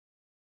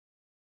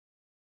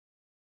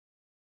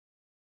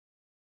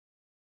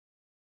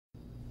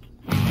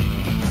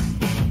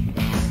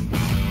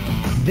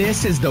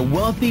This is the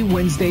Wealthy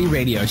Wednesday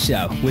radio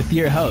show with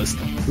your host,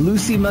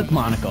 Luci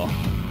McMonagle,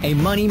 a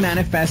money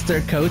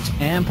manifestor, coach,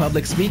 and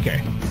public speaker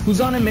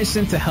who's on a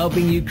mission to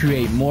helping you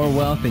create more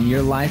wealth in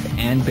your life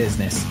and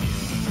business.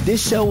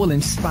 This show will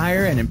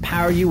inspire and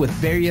empower you with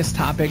various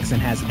topics and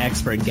has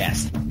expert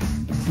guests.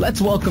 Let's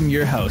welcome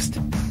your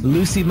host,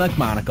 Luci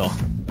McMonagle.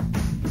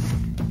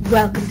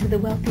 Welcome to the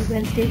Wealthy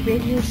Wednesday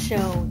radio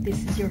show.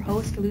 This is your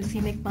host,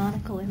 Luci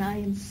McMonagle, and I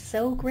am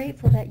so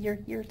grateful that you're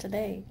here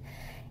today.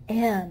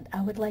 And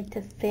I would like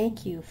to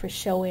thank you for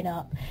showing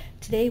up.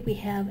 Today we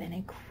have an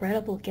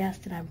incredible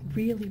guest, and I'm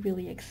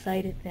really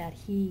excited that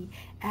he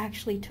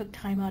actually took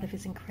time out of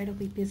his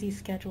incredibly busy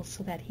schedule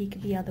so that he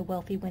could be on the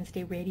Wealthy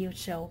Wednesday radio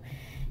show.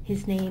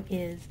 His name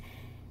is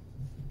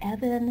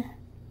Evan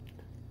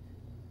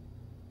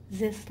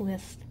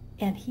Zislis,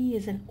 and he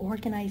is an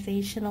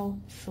organizational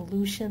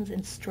solutions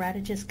and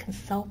strategist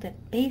consultant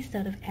based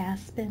out of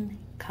Aspen,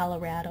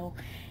 Colorado.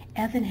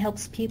 Evan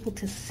helps people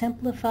to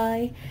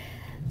simplify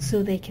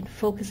so they can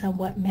focus on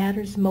what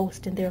matters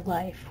most in their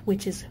life,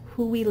 which is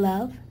who we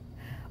love,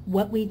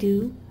 what we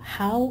do,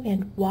 how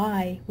and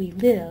why we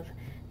live,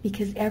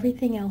 because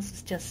everything else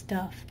is just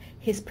stuff.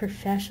 His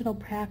professional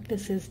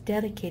practice is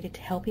dedicated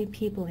to helping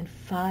people in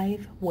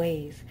 5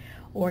 ways: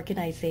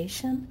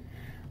 organization,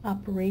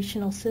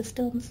 operational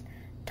systems,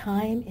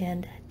 time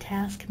and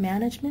task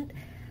management,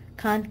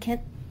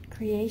 content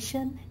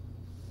creation,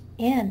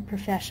 and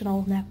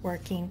professional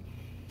networking.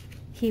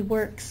 He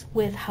works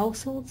with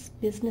households,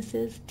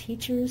 businesses,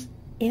 teachers,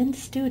 and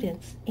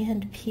students,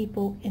 and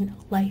people in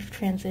life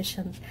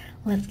transitions.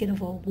 Let's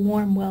give a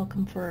warm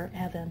welcome for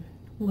Evan.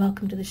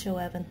 Welcome to the show,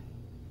 Evan.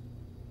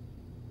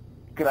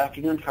 Good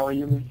afternoon. How are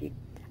you, Lucy?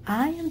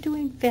 I am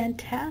doing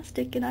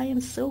fantastic, and I am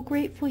so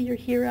grateful you're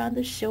here on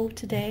the show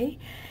today.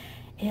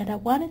 And I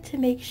wanted to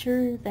make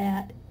sure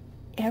that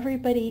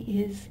everybody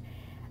is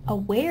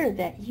aware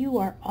that you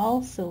are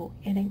also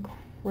an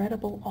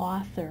incredible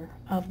author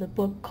of the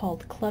book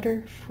called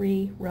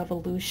ClutterFree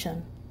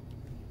Revolution.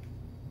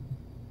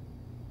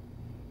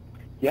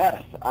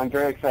 Yes, I'm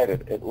very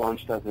excited. It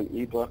launched as an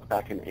ebook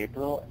back in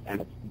April, and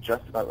it's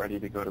just about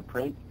ready to go to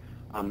print.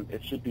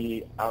 It should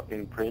be out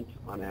in print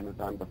on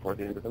Amazon before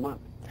the end of the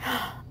month.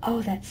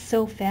 Oh, that's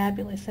so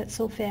fabulous. That's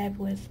so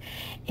fabulous.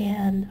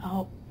 And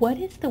what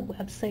is the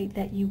website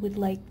that you would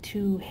like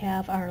to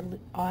have our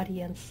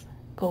audience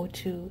go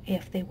to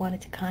if they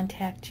wanted to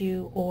contact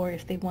you or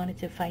if they wanted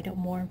to find out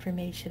more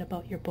information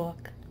about your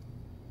book?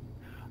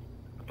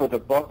 For the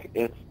book,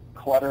 it's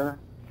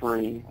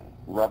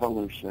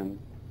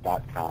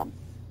ClutterFreeRevolution.com.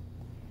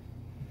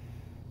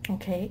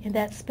 Okay, and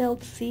that's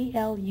spelled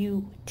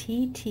C-L-U-T-T-E-R,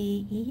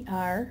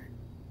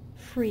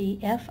 free,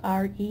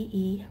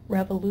 F-R-E-E,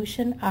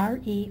 revolution,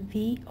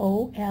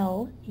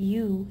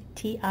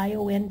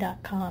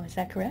 REVOLUTION.com. Is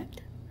that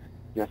correct?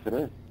 Yes, it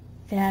is.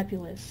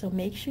 Fabulous. So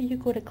make sure you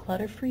go to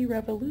ClutterFree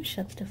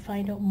Revolutions to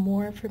find out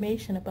more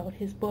information about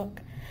his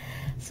book.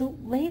 So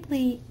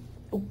lately,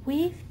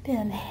 we've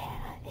been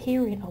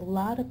hearing a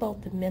lot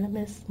about the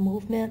minimalist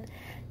movement,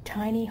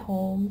 tiny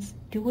homes,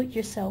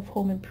 do-it-yourself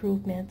home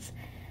improvements,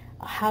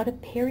 how to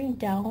paring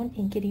down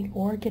and getting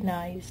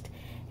organized.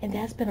 And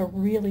that's been a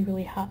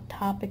really hot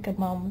topic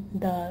among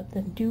the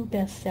new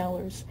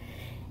bestsellers,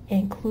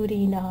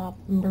 including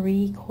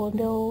Marie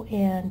Kondo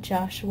and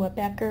Joshua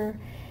Becker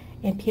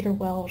and Peter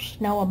Welsh.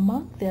 Now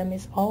among them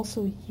is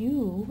also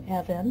you,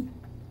 Evan,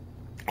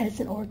 as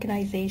an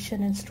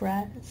organization and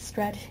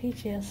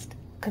strategist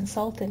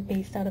consultant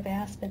based out of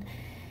Aspen.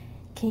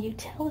 Can you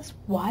tell us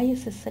why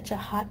is this such a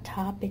hot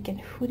topic,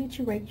 and who did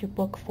you write your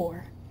book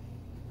for?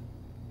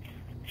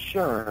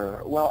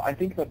 Sure. Well, I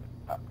think that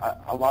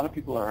a lot of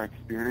people are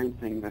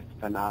experiencing this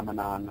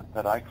phenomenon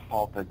that I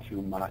call the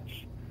too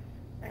much.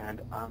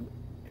 And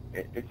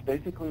it's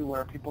basically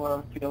where people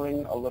are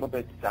feeling a little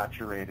bit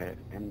saturated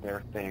in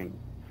their things.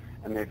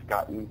 And they've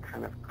gotten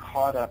kind of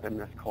caught up in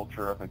this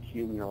culture of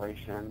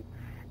accumulation.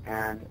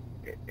 And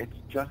it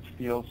just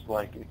feels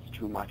like it's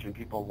too much, and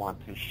people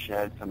want to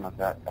shed some of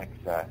that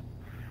excess.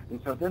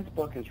 And so this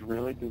book is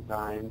really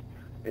designed,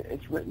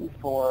 it's written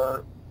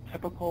for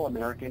typical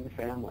American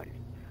families.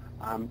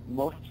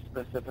 Most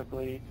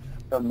specifically,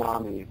 the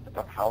mommies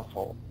of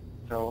households.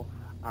 So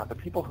the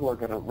people who are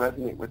going to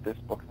resonate with this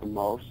book the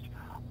most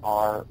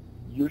are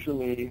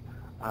usually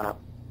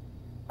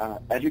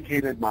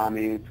educated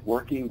mommies,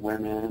 working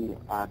women.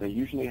 They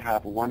usually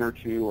have 1 or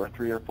 2 or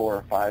 3 or 4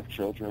 or 5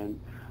 children,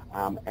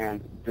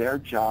 and their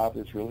job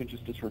is really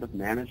just to sort of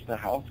manage the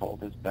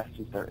household as best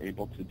as they're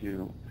able to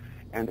do.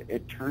 And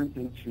it turns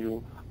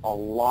into a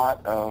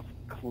lot of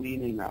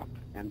cleaning up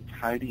and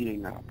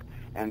tidying up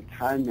and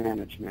time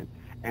management,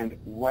 and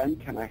when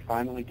can I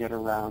finally get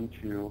around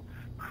to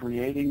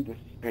creating the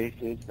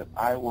spaces that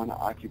I want to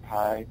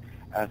occupy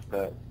as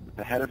the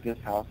head of this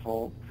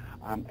household,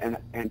 and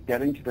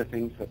getting to the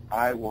things that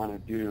I want to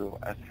do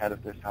as head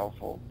of this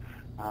household,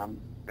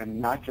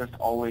 and not just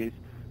always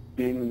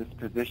being in this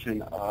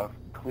position of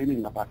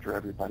cleaning up after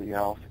everybody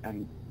else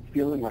and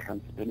feeling like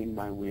I'm spinning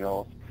my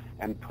wheels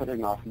and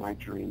putting off my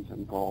dreams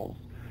and goals.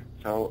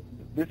 So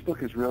this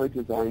book is really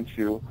designed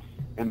to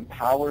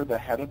empower the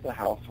head of the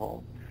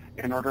household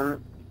in order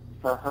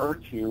for her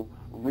to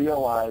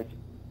realize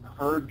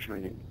her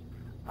dreams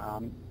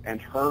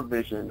and her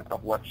vision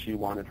of what she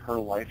wanted her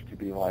life to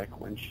be like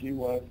when she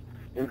was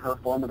in her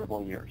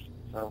formidable years.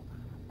 So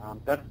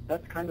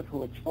that's kind of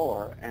who it's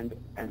for, and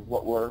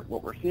what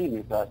we're seeing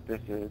is that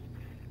this is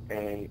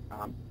a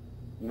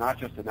not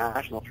just a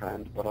national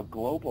trend, but a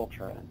global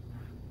trend.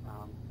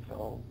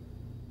 So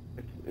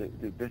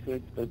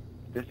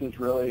this has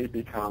really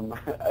become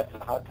a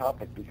hot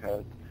topic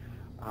because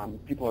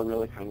people are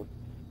really kind of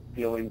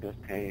feeling this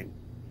pain.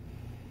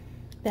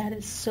 That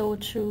is so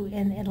true,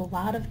 and a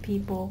lot of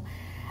people,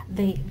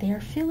 they're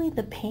feeling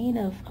the pain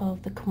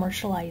of the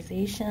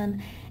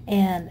commercialization,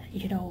 and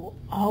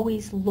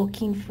always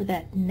looking for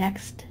that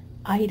next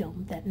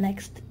item, that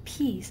next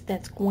piece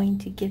that's going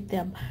to get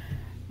them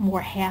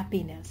more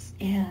happiness.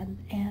 And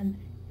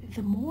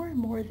the more and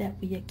more that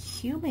we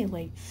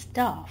accumulate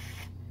stuff,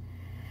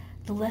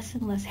 the less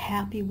and less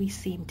happy we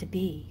seem to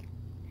be.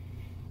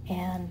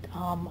 And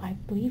I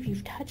believe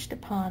you've touched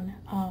upon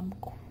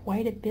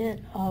quite a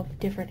bit of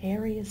different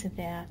areas of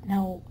that.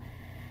 Now,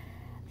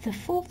 the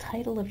full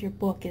title of your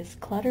book is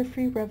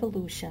ClutterFree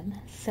Revolution,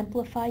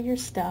 Simplify Your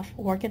Stuff,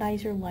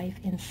 Organize Your Life,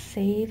 and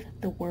Save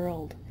the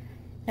World.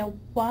 Now,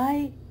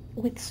 why,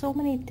 with so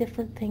many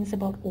different things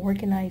about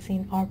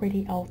organizing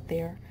already out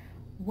there,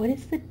 what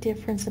is the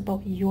difference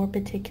about your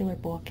particular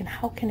book, and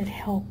how can it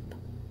help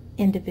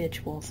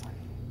individuals?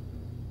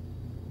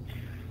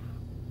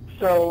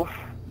 So,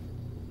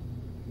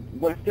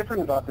 what's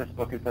different about this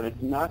book is that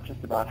it's not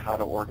just about how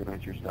to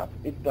organize your stuff.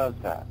 It does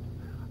that.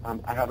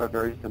 I have a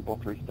very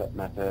simple 3-step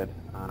method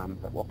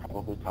that we'll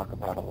probably talk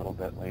about a little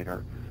bit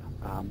later.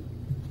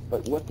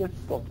 But what this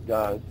book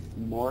does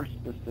more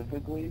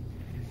specifically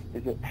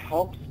is it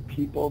helps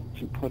people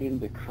to put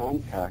into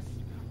context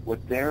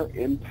what their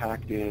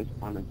impact is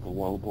on a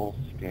global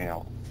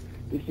scale.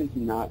 This is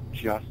not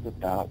just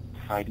about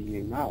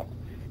tidying up.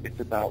 It's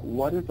about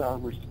what is our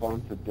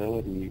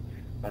responsibility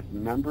as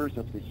members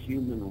of the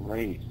human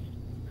race,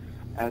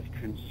 as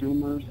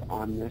consumers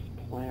on this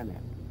planet.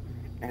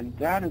 And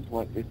that is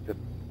what is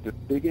the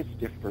biggest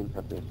difference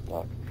of this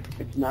book.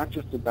 It's not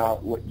just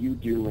about what you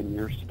do in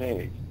your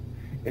space.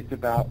 It's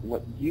about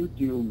what you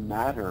do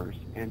matters,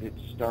 and it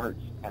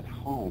starts at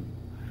home.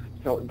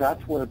 So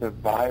that's where the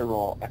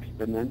viral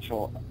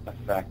exponential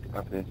effect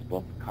of this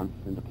book comes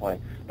into play.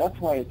 That's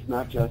why it's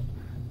not just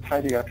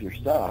tidy up your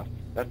stuff.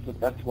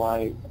 That's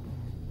why,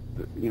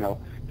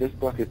 this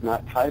book is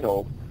not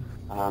titled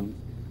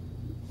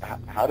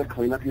How to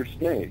Clean Up Your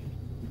Space.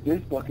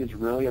 This book is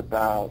really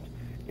about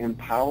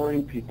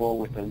empowering people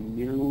with a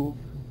new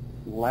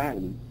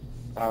lens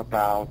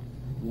about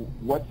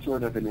what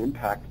sort of an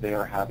impact they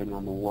are having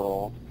on the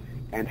world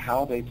and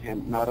how they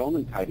can not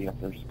only tidy up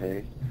their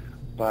space,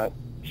 but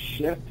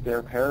shift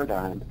their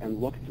paradigm and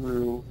look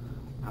through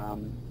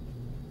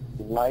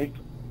life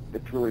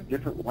through a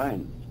different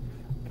lens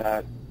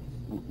that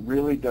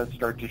really does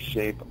start to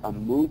shape a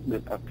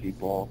movement of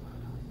people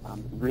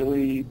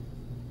really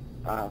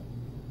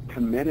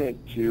committed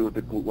to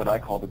what I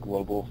call the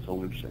global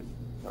solution.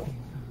 So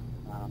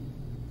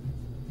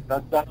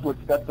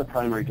that's the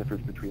primary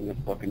difference between this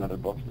book and other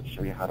books that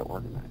show you how to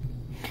organize.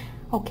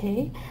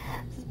 Okay.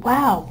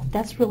 Wow,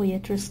 that's really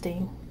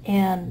interesting.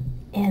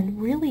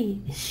 And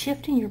really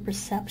shifting your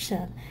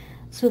perception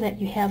so that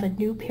you have a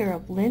new pair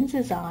of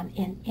lenses on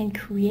and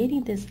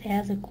creating this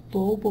as a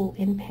global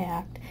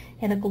impact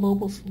and a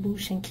global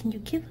solution. Can you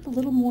give it a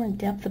little more in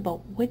depth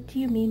about what do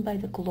you mean by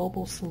the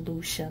global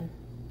solution?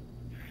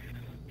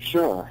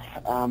 Sure.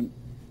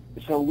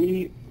 So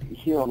we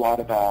hear a lot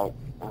about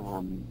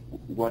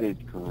what is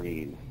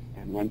green.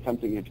 And when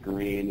something is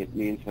green, it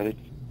means that it's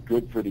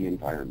good for the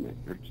environment,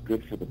 or it's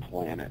good for the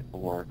planet,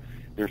 or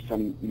there's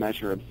some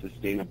measure of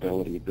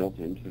sustainability built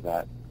into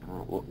that,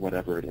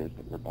 whatever it is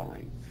that we're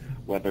buying.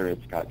 Whether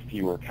it's got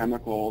fewer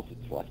chemicals,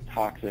 it's less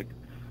toxic,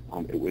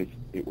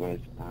 it was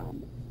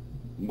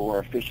more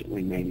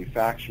efficiently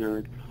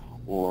manufactured,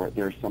 or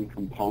there's some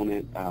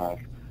component of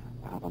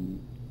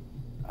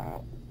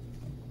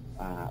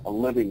a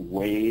living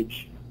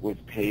wage was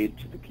paid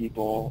to the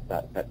people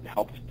that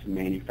helped to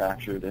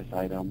manufacture this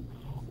item,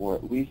 or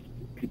at least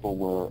people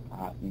were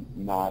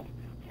not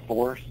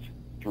forced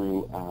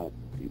through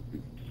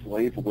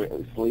slave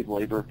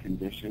labor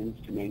conditions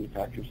to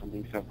manufacture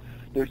something. So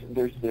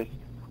there's this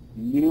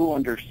new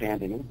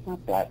understanding, and it's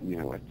not that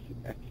new.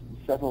 It's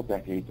several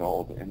decades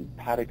old, and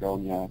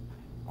Patagonia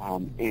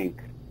Inc.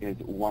 is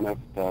one of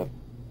the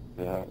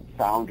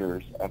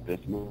founders of this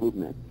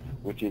movement,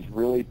 which is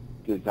really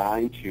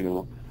designed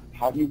to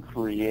how do you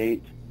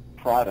create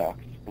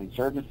products and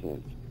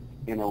services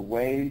in a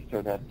way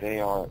so that they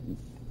are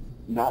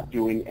not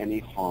doing any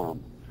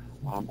harm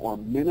or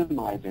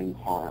minimizing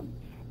harm,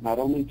 not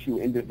only to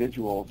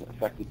individuals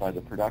affected by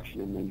the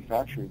production and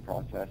manufacturing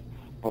process,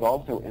 but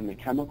also in the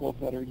chemicals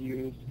that are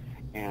used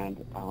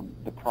and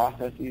the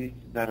processes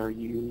that are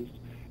used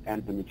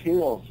and the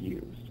materials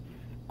used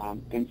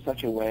in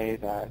such a way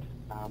that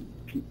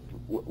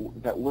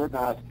that we're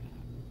not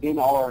in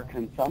our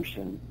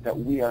consumption that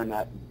we are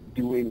not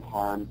doing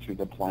harm to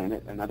the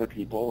planet and other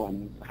people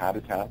and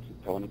habitats and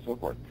so on and so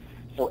forth.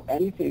 So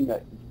anything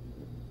that,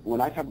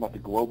 when I talk about the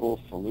global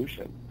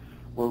solution,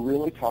 we're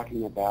really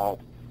talking about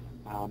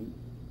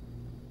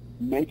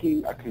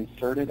making a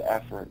concerted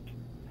effort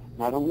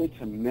not only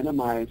to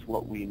minimize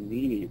what we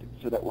need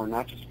so that we're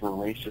not just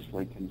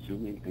voraciously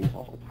consuming things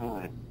all the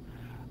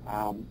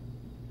time,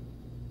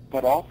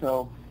 but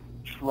also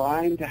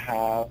trying to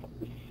have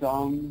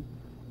some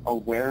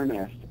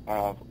awareness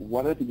of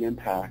what are the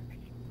impacts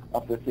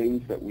of the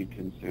things that we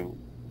consume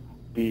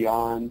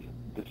beyond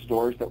the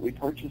stores that we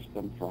purchase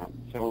them from.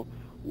 So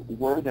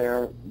were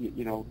there,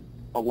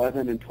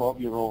 11 and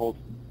 12-year-old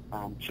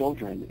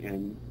children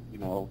in,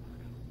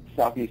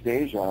 Southeast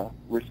Asia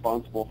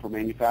responsible for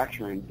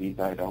manufacturing these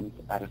items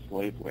at a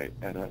slave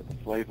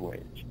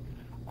wage?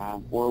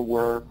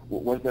 Or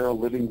was there a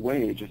living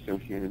wage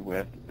associated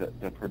with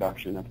the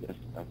production of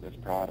this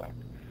product?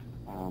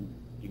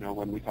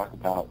 When we talk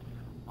about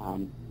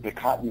the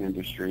cotton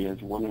industry as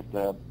one of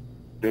the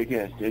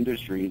biggest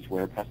industries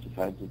where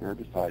pesticides and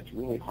herbicides,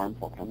 really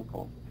harmful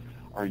chemicals,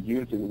 are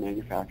used in the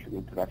manufacturing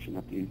and production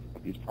of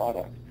these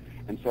products.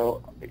 And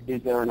so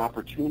is there an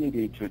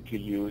opportunity to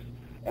use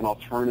an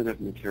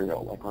alternative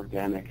material like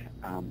organic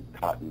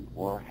cotton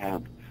or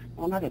hemp?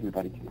 Well, not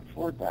everybody can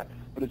afford that,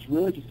 but it's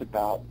really just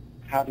about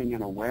having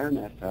an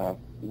awareness of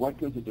what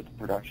goes into the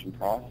production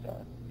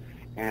process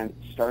and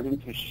starting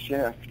to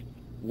shift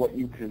what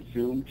you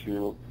consume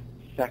to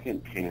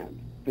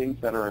second-hand,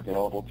 things that are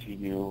available to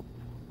you,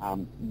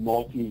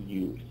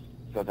 multi-use,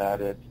 so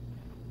that it's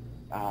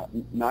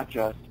not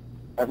just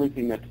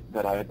everything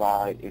that I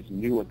buy is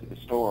new at the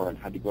store and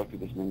had to go through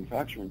this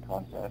manufacturing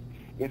process.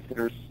 If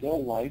there's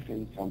still life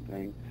in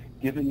something,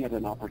 giving it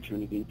an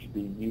opportunity to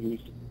be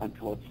used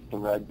until it's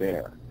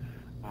threadbare.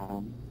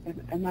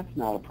 And that's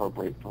not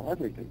appropriate for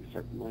everything,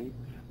 certainly.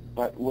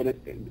 But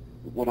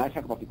when I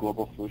talk about the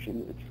global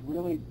solution, it's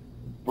really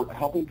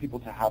helping people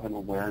to have an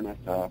awareness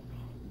of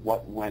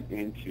what went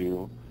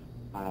into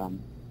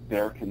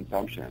their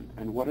consumption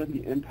and what are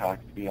the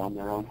impacts beyond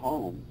their own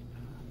homes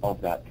of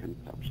that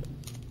consumption.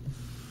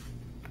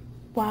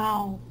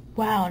 Wow.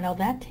 Now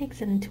that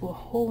takes it into a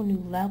whole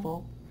new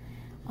level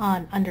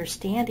on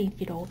understanding,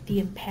 the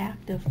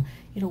impact of,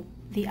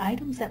 the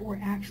items that we're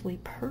actually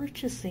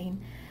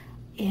purchasing,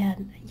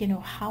 and,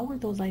 how were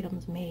those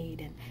items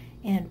made,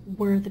 and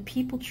were the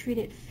people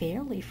treated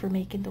fairly for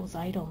making those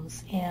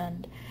items?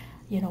 And,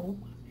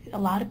 a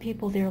lot of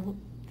people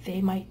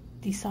they might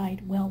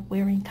decide, well,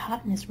 wearing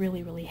cotton is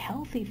really, really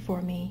healthy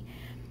for me.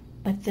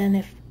 But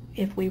then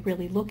if we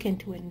really look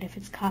into it, and if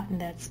it's cotton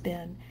that's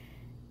been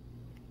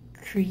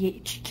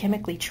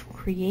chemically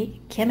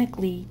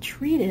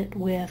treated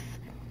with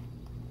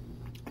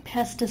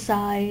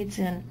pesticides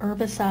and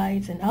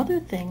herbicides and other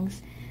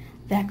things,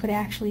 that could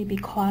actually be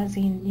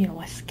causing,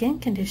 a skin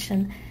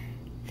condition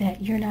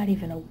that you're not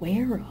even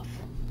aware of.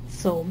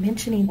 So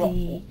mentioning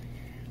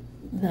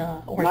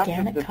the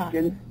organic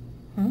cotton.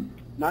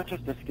 Not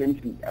just a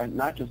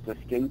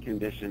skin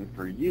condition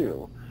for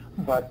you,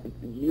 but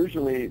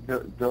usually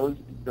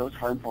those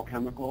harmful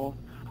chemicals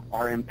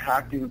are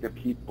impacting the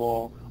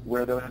people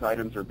where those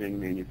items are being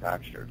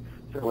manufactured.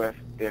 So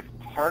if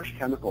harsh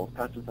chemicals,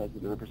 pesticides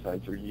and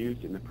herbicides, are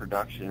used in the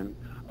production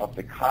of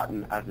the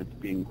cotton as it's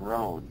being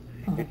grown,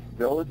 it's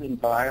those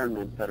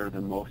environments that are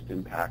the most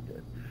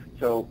impacted.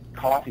 So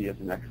coffee is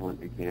an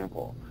excellent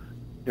example.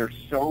 There's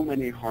so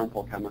many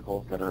harmful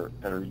chemicals that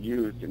are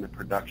used in the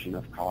production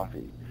of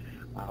coffee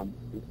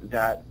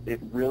that it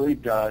really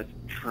does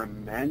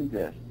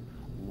tremendous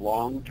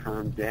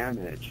long-term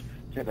damage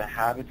to the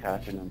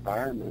habitats and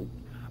environments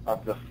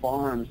of the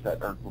farms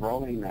that are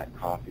growing that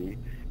coffee,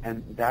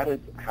 and that is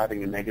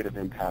having a negative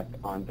impact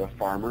on the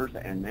farmers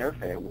and their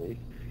families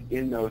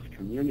in those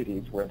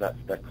communities where that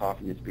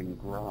coffee is being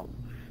grown.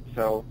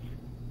 So,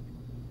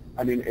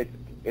 I mean,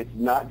 it's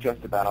not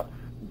just about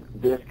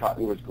this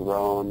cotton was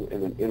grown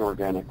in an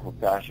inorganic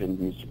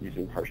fashion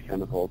using harsh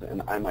chemicals,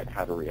 and I might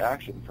have a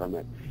reaction from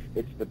it.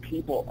 It's the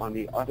people on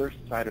the other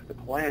side of the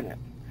planet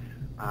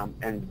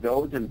and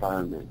those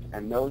environments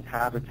and those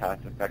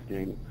habitats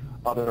affecting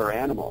other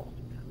animals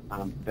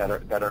that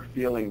are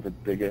feeling the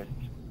biggest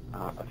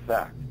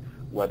effect,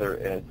 whether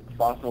it's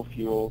fossil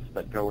fuels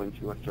that go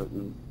into a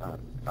certain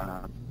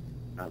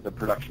the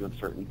production of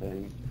certain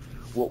things.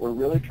 What we're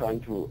really trying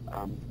to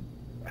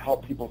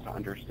help people to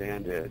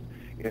understand is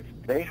if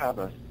they have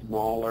a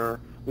smaller,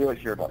 we always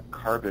hear about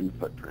carbon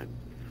footprint,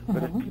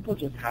 but if people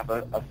just have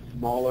a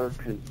smaller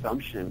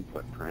consumption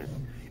footprint,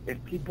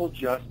 if people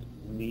just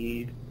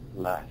need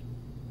less,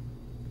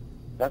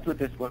 that's what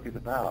this book is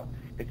about.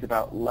 It's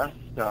about less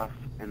stuff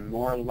and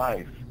more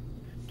life,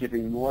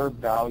 giving more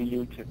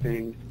value to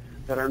things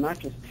that are not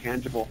just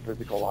tangible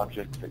physical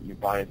objects that you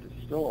buy at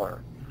the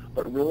store,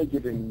 but really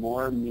giving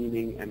more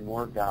meaning and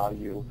more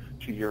value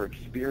to your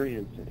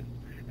experiences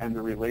and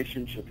the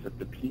relationships of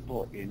the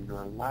people in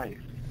your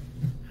life.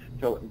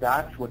 So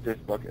that's what this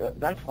book,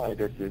 that's why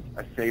this is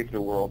a save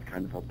the world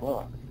kind of a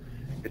book.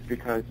 It's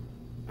because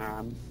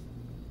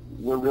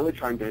we're really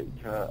trying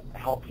to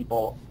help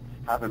people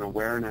have an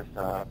awareness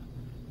of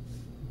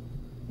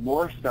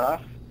more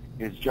stuff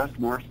is just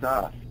more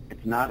stuff.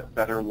 It's not a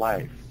better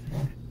life,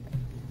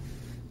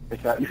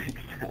 if that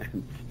makes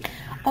sense.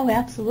 Oh,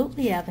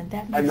 absolutely, Evan.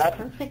 That makes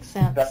perfect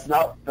sense. That's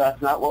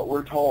not what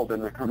we're told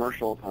in the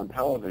commercials on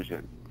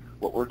television.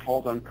 What we're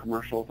told on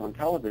commercials on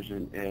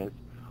television is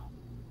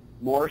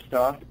more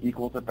stuff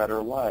equals a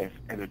better life,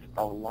 and it's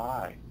a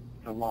lie.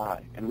 It's a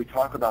lie. And we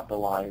talk about the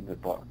lie in the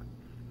book.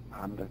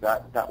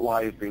 That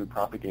lie is being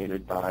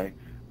propagated by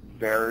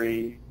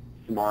very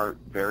smart,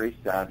 very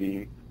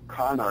savvy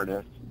con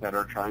artists that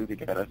are trying to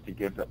get us to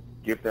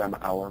give them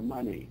our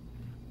money.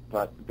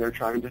 But they're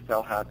trying to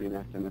sell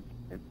happiness, and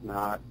it's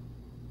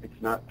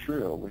not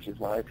true, which is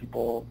why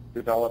people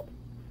develop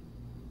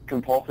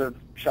compulsive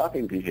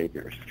shopping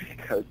behaviors,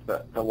 because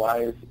the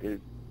lie is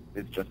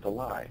just a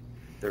lie.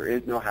 There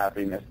is no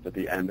happiness at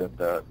the end of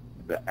the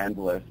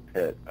endless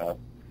pit of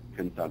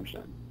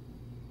consumption.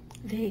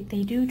 They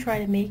do try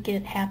to make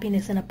it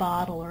happiness in a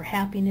bottle, or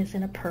happiness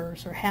in a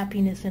purse, or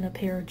happiness in a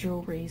pair of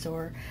jewelries,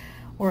 or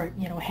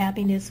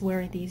happiness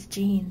wearing these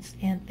jeans.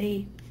 And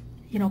they,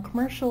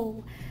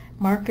 commercial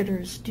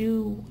marketers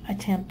do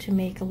attempt to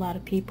make a lot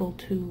of people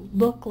to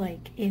look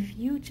like, if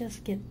you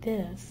just get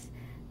this,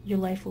 your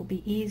life will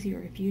be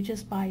easier. If you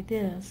just buy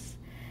this,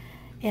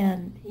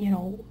 and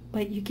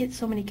but you get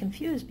so many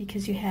confused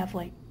because you have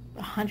like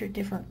 100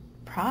 different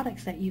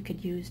products that you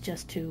could use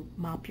just to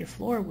mop your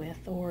floor with,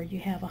 or you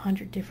have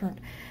 100 different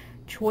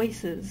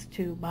choices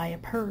to buy a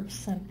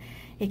purse, and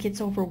it gets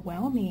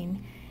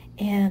overwhelming.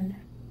 And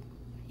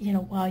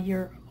while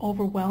you're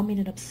overwhelming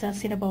and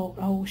obsessing about,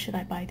 oh, should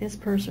I buy this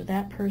purse or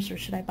that purse, or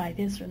should I buy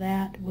this or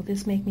that? Will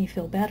this make me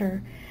feel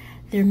better?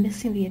 They're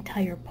missing the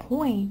entire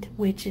point,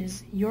 which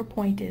is, your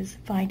point is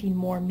finding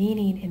more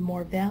meaning and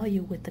more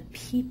value with the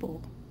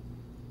people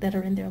that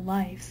are in their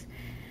lives.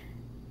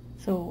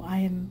 So I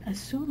am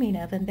assuming,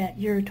 Evan, that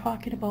you're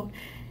talking about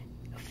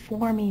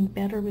forming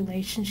better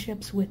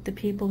relationships with the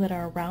people that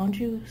are around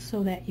you,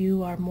 so that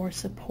you are more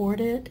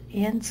supported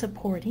and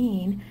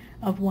supporting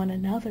of one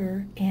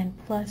another, and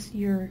plus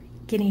you're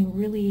getting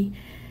really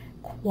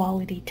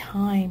quality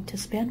time to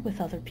spend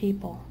with other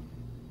people.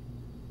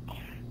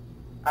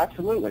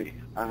 Absolutely.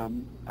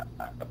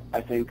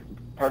 I think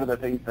part of the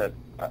things that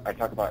I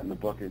talk about in the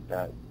book is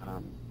that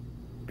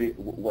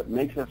what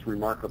makes us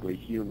remarkably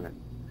human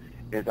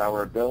is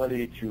our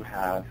ability to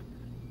have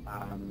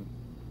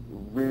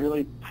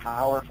really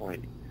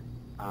powerfully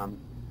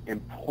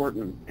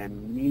important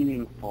and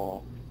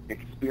meaningful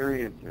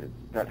experiences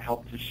that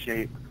help to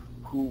shape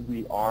who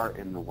we are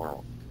in the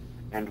world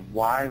and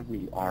why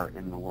we are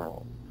in the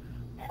world.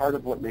 Part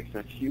of what makes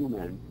us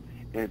human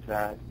is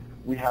that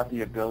we have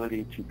the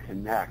ability to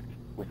connect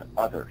with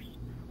others,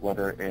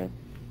 whether it's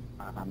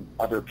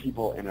other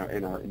people in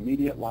our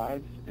immediate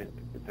lives,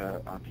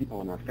 the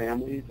people in our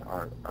families,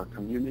 our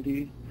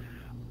communities.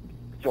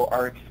 So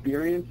our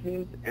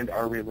experiences and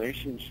our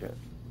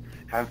relationships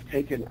have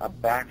taken a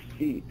back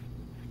seat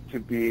to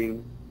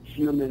being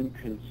human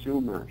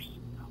consumers.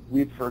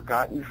 We've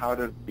forgotten how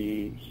to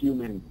be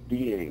human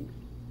beings.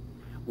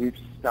 We've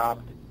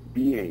stopped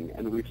being,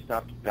 and we've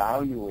stopped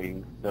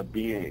valuing the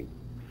being.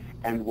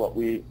 And what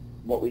we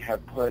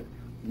have put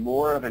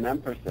more of an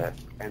emphasis,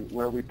 and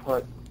where we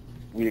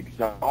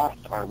exhaust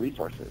our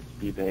resources,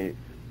 be they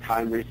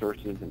time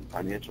resources and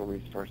financial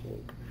resources,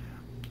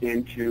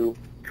 into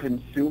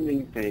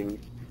consuming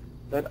things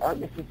that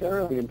aren't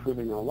necessarily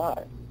improving our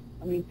lives.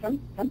 I mean,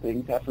 some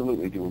things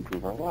absolutely do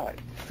improve our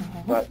lives,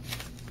 but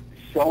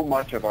so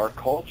much of our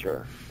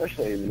culture,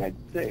 especially in the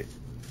United States,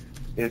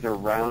 is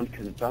around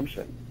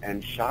consumption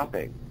and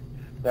shopping,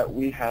 that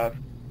we have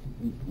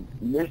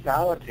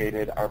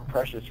misallocated our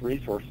precious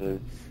resources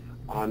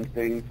on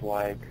things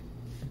like,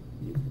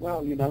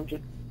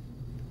 just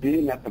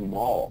being at the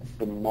mall.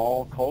 The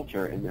mall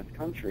culture in this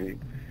country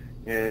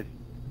is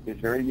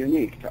very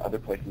unique to other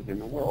places in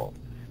the world.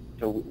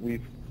 So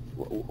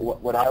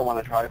what I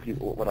want to try to,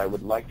 what I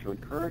would like to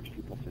encourage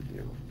people to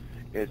do,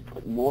 is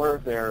put more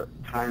of their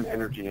time,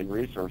 energy, and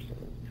resources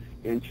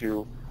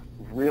into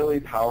really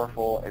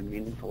powerful and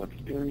meaningful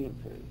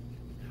experiences,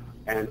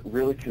 and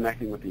really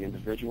connecting with the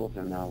individuals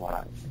in their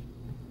lives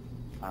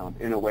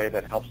in a way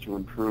that helps to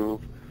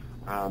improve,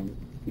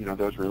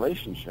 those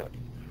relationships,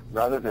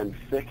 rather than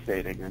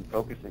fixating and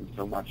focusing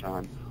so much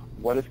on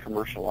what is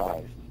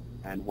commercialized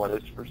and what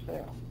is for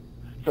sale.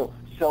 So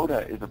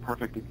soda is a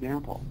perfect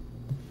example.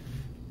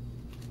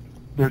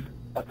 There's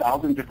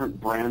 1,000 different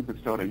brands of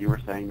soda. You were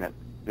saying that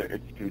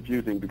it's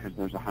confusing because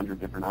there's 100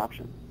 different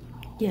options.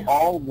 Yes.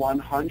 All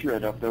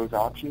 100 of those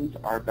options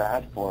are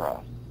bad for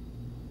us.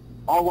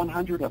 All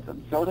 100 of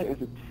them. Soda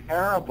is a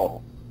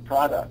terrible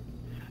product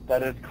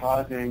that is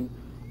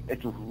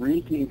it's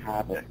wreaking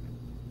havoc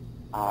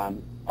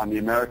on the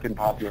American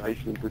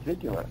population in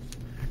particular.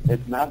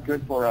 It's not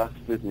good for us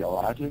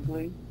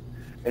physiologically.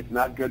 It's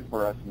not good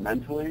for us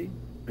mentally,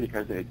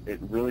 because it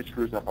really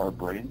screws up our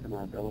brains and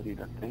our ability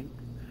to think.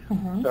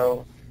 Mm-hmm.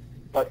 So,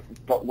 but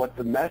what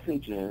the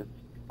message is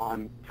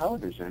on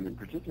television in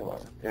particular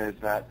is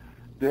that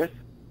this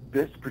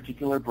this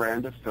particular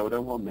brand of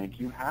soda will make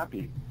you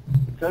happy.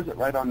 It says it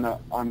right on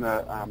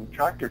the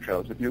tractor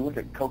trailers. If you look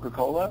at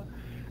Coca-Cola,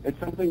 it's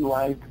something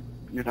like,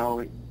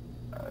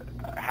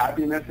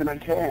 happiness in a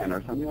can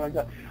or something like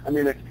that. I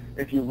mean,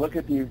 if you look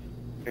at these,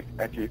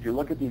 if you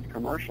look at these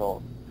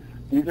commercials,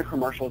 these are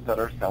commercials that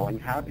are selling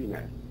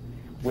happiness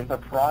with a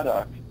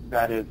product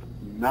that is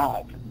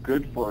not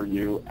good for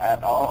you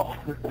at all.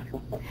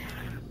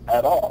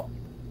 At all.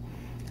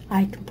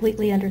 I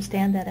completely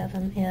understand that,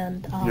 Evan,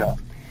 and yeah.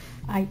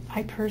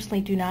 I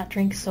personally do not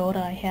drink soda.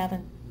 I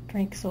haven't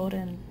drank soda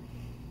in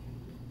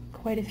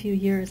quite a few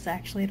years,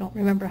 actually. I don't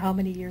remember how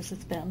many years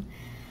it's been.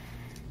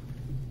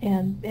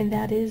 And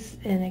that is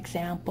an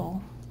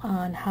example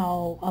on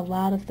how a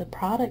lot of the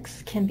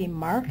products can be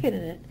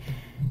marketed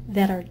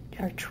that are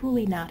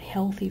truly not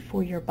healthy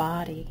for your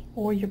body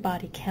or your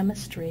body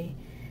chemistry.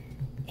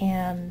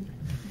 And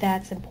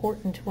that's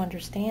important to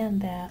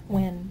understand, that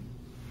when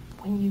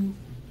you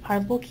are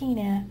looking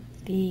at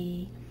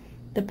the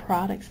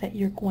products that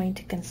you're going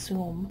to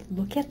consume,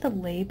 look at the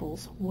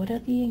labels. What are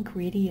the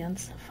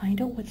ingredients?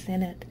 Find out what's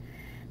in it.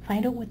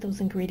 Find out what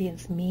those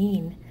ingredients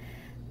mean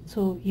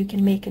so you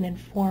can make an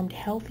informed,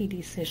 healthy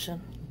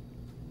decision.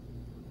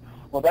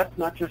 Well, that's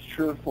not just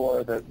true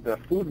for the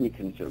food we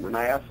consume, and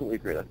I absolutely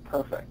agree. That's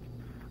perfect.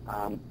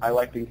 I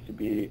like things to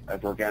be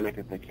as organic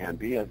as they can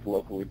be, as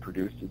locally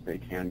produced as they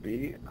can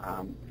be.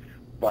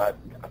 But,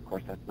 of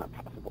course, that's not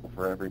possible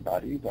for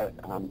everybody. But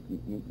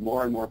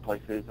more and more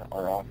places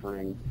are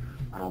offering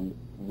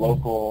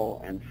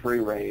local and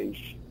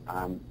free-range,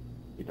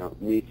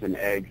 meats and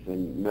eggs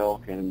and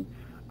milk and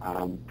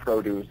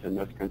produce, and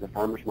those kinds of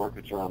farmers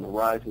markets are on the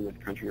rise in this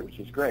country, which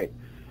is great.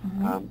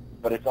 Mm-hmm.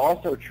 But it's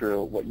also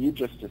true, what you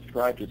just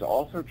described is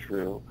also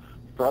true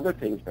for other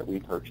things that we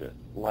purchase,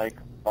 like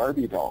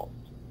Barbie dolls.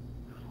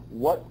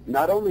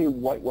 Not only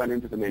what went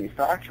into the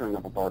manufacturing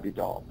of a Barbie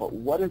doll, but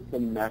what is the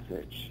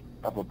message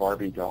of a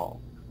Barbie doll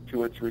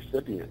to its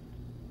recipient?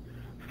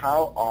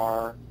 How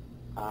are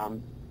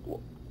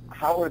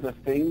the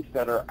things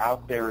that are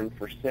out there and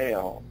for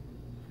sale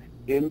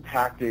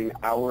impacting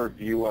our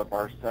view of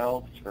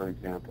ourselves, for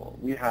example?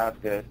 We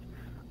have this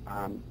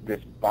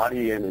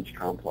body image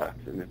complex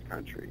in this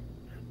country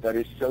that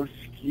is so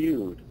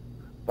skewed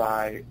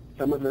by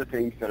some of the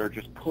things that are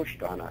just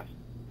pushed on us,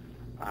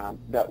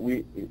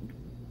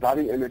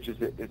 body image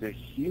is a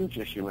huge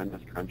issue in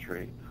this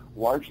country,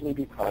 largely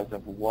because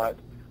of what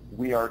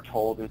we are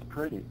told is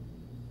pretty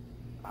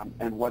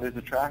and what is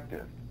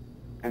attractive.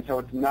 And so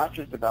it's not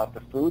just about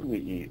the food we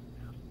eat.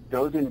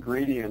 Those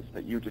ingredients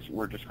that you just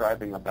were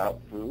describing about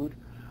food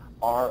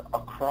are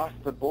across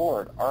the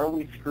board. Are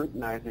we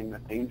scrutinizing the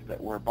things that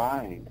we're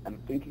buying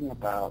and thinking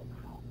about,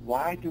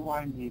 why do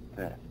I need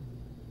this?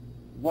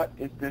 What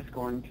is this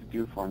going to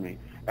do for me?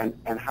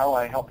 And how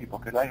I help people,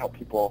 because I help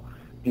people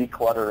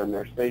declutter in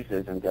their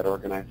spaces and get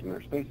organized in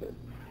their spaces.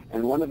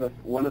 And one of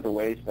the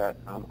ways that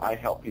I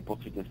help people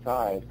to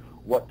decide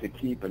what to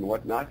keep and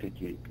what not to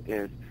keep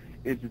is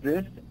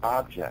this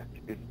object,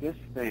 is this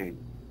thing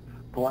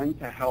going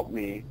to help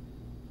me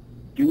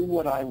do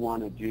what I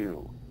want to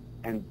do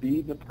and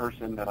be the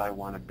person that I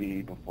want to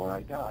be before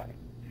I die?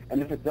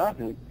 And if it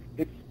doesn't,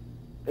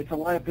 it's a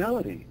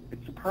liability.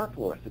 It's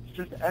superfluous. It's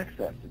just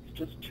excess. It's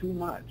just too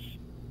much.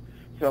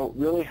 So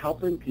really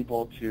helping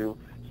people to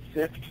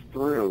sift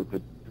through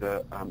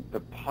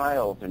the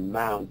piles and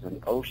mounds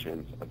and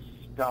oceans of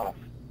stuff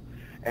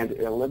and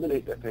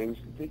eliminate the things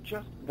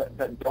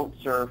that don't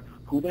serve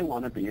who they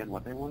want to be and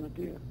what they want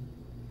to do.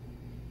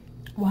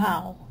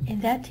 Wow,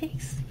 and that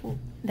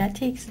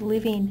takes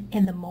living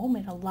in the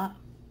moment a lot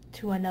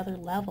to another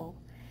level,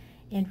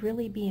 and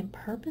really being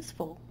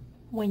purposeful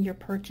when you're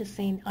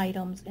purchasing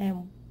items,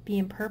 and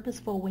being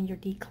purposeful when you're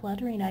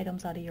decluttering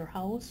items out of your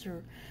house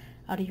or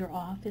out of your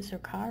office or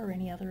car or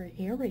any other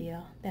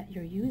area that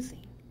you're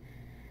using.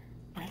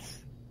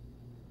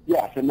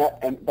 Yes, and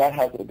that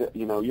has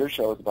your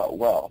show is about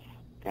wealth,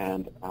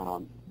 and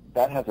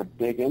that has a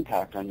big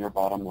impact on your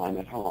bottom line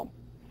at home.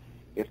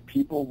 If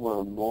people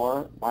were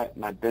more,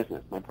 my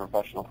business, my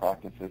professional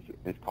practice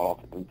is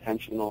called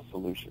Intentional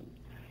Solutions.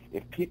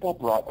 If people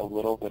brought a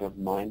little bit of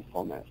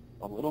mindfulness,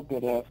 a little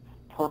bit of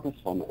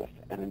purposefulness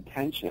and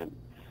intention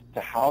to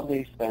how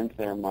they spend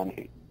their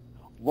money,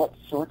 what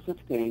sorts of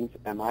things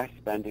am I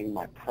spending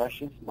my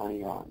precious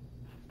money on?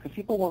 Because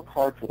people work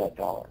hard for that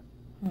dollar.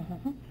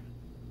 Mm-hmm.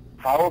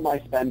 How am I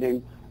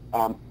spending?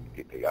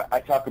 I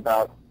talk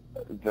about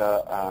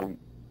the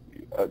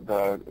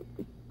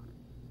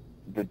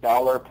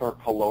dollar per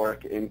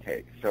caloric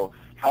intake. So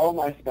how am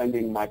I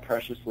spending my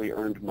preciously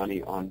earned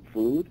money on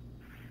food?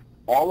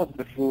 All of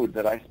the food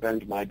that I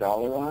spend my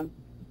dollar on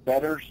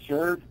better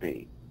serve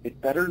me. It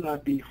better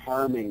not be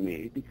harming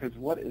me, because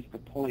what is the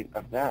point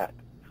of that?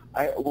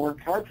 I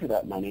worked hard for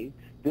that money.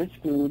 This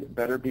food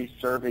better be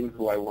serving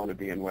who I want to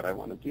be and what I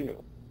want to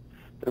do.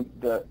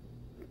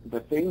 The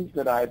things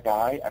that I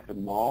buy at the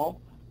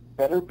mall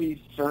better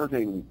be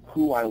serving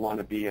who I want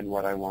to be and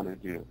what I want to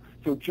do.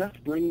 So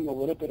just bringing a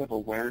little bit of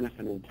awareness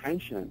and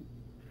intention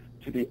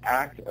to the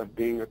act of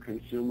being a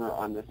consumer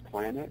on this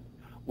planet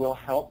will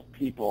help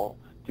people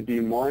to to be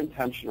more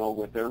intentional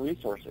with their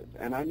resources.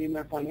 And I mean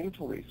their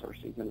financial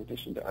resources in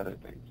addition to other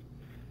things.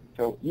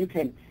 So you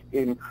can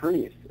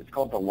increase, it's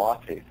called the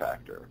latte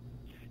factor.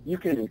 You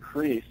can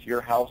increase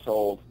your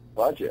household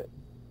budget,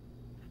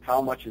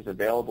 how much is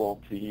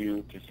available to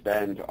you to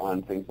spend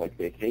on things like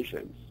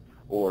vacations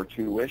or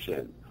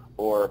tuition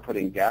or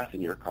putting gas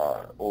in your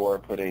car or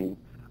putting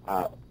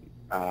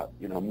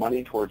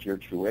money towards your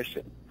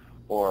tuition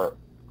or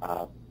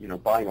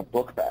buying a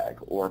book bag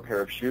or a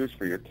pair of shoes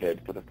for your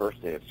kid for the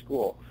first day of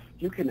school.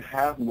 You can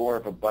have more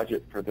of a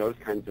budget for those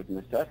kinds of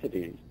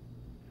necessities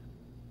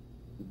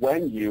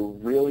when you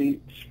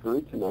really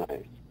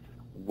scrutinize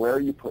where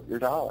you put your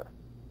dollar,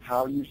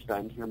 how you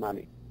spend your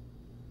money.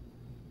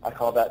 I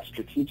call that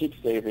strategic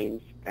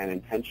savings and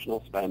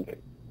intentional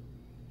spending.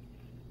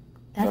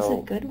 That's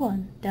a good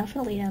one.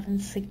 Definitely, Evan.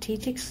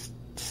 Strategic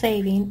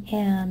saving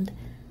and,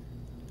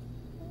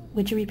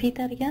 would you repeat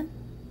that again?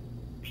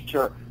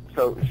 Sure.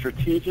 So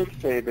strategic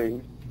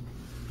savings.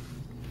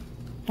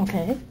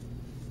 Okay.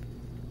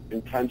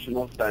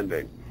 Intentional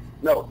spending.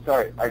 No,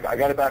 sorry, I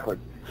got it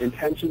backwards.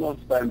 Intentional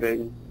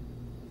spending.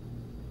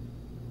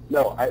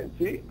 No, I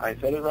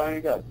said it wrong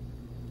again.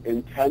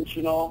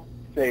 Intentional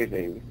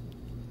savings,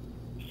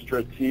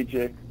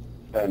 strategic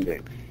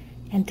spending.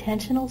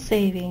 Intentional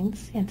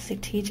savings and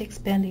strategic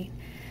spending.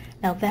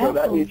 Now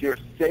that means you're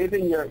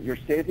saving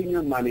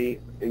your money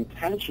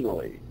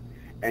intentionally,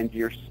 and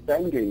you're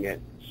spending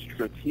it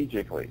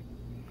strategically.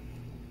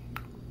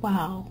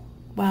 Wow.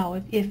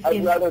 If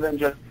rather than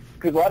just,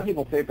 because a lot of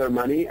people save their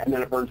money and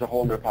then it burns a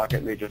hole in their pocket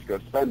and they just go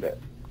spend it.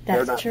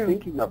 They're not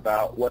thinking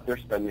about what they're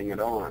spending it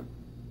on.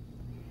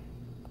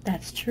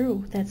 That's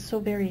true. That's so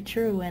very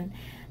true. And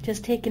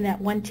just taking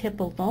that one tip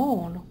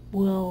alone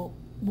will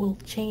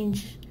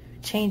change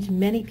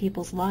many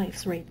people's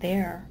lives right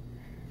there.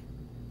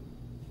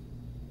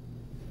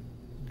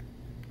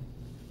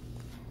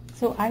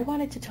 So I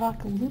wanted to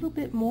talk a little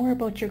bit more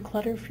about your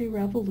Clutter-Free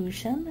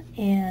Revolution,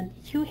 and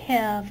you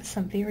have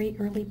some very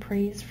early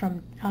praise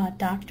from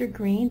Dr.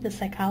 Green, the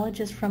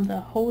psychologist from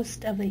the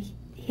host of the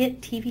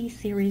hit TV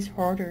series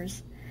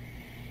Hoarders.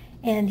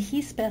 And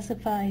he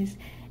specifies,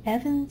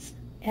 Evan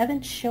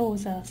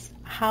shows us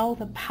how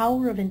the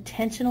power of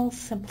intentional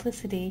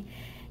simplicity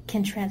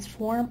can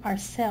transform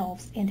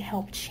ourselves and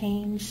help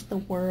change the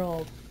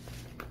world.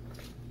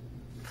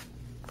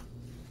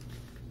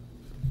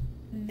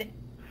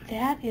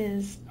 That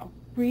is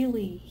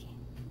really,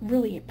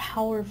 really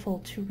powerful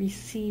to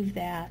receive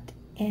that.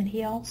 And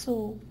you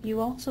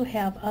also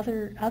have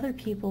other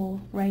people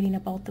writing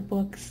about the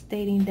book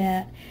stating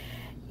that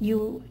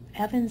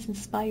Evans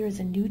inspires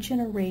a new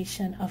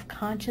generation of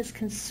conscious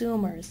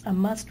consumers, a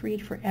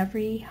must-read for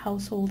every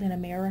household in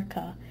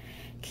America.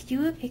 Could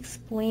you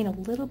explain a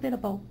little bit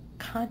about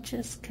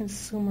conscious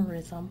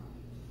consumerism?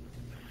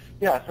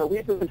 Yeah, so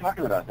we've been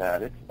talking about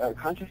that. It's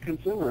conscious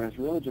consumer is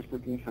really just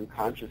bringing some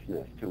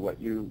consciousness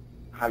to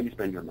how you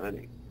spend your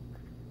money.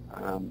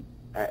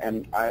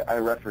 And I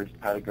referenced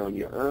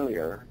Patagonia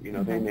earlier.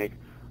 They make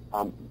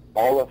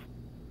all of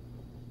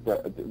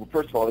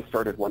first of all, they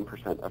started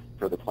 1%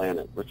 for the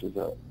Planet, which is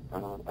a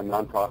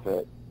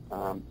nonprofit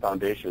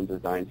foundation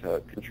designed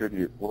to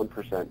contribute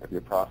 1% of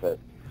your profit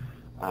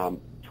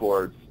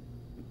towards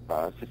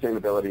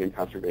sustainability and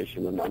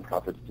conservation, and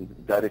nonprofits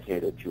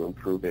dedicated to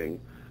improving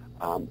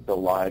the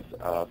lives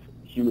of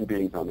human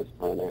beings on this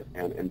planet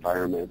and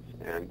environments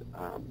and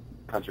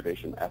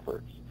conservation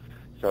efforts.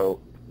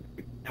 So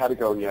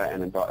Patagonia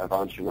and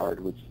Yvon Chouinard,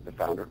 which is the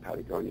founder of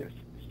Patagonia,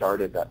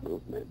 started that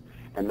movement.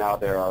 And now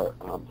there are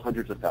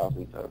hundreds of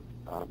thousands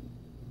of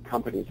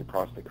companies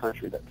across the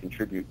country that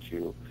contribute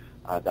to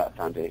that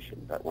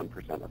foundation, that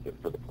 1% of it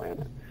for the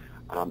planet.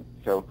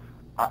 So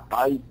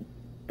I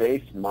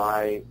base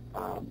my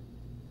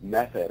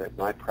method,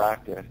 my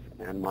practice,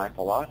 and my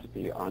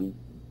philosophy on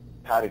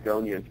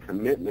Patagonia's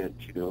commitment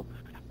to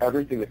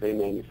everything that they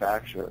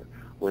manufacture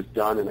was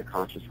done in a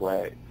conscious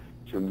way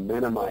to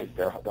minimize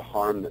the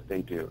harm that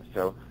they do.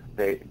 So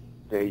they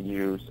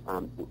use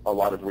a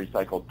lot of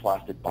recycled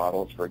plastic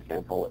bottles, for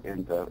example,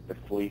 in the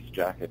fleece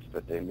jackets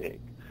that they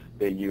make.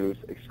 They use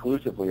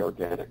exclusively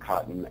organic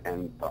cotton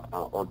and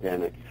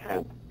organic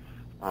hemp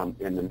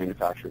in the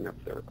manufacturing of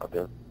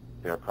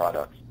their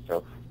products.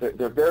 So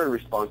they're very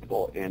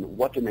responsible in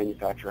what they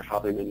manufacture, how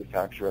they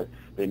manufacture it.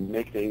 They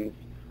make things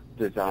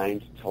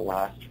designed to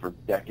last for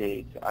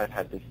decades. I've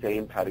had the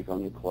same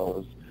Patagonia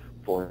clothes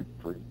for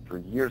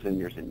years and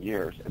years and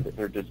years, and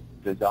they're just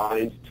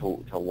designed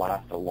to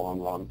last a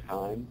long, long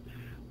time,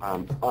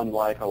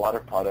 unlike a lot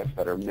of products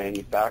that are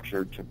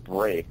manufactured to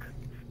break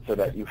so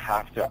that you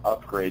have to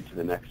upgrade to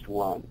the next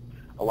one.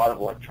 A lot of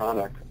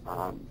electronic,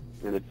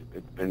 and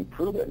it's been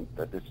proven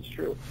that this is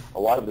true, a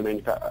lot of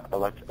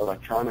the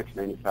electronics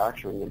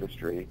manufacturing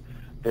industry,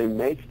 they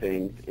make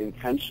things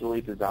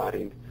intentionally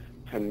designed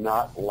to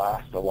not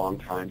last a long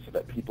time so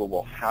that people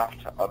will have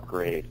to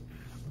upgrade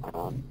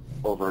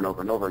over and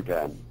over and over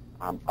again,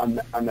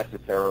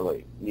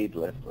 unnecessarily,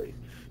 needlessly.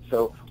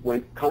 So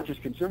when conscious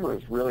consumer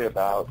is really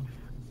about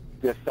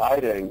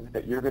deciding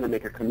that you're going to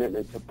make a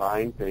commitment to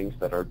buying things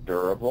that are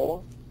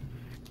durable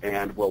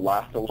and will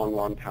last a long,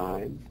 long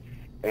time,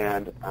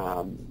 and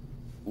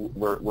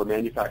were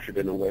manufactured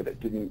in a way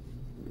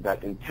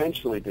that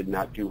intentionally did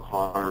not do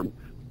harm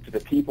to the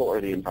people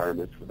or the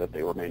environments that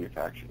they were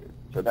manufactured in.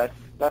 So that's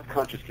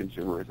conscious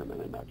consumerism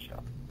in a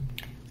nutshell.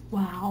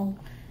 Wow.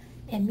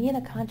 And being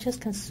a conscious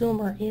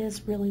consumer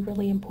is really,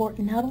 really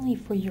important, not only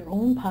for your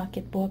own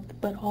pocketbook,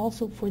 but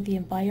also for the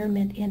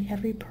environment and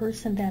every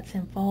person that's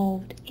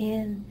involved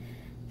in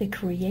the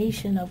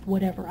creation of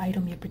whatever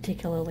item you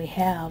particularly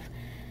have.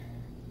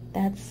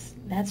 That's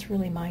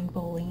really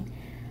mind-blowing.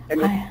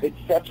 And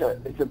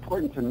it's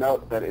important to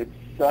note that it's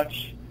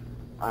such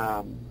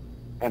an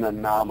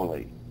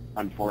anomaly,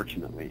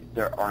 unfortunately.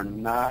 There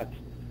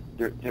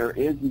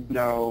is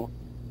no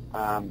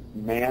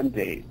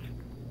mandate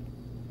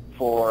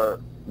for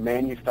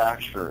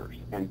manufacturers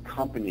and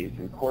companies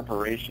and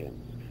corporations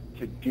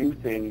to do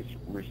things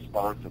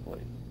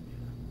responsibly.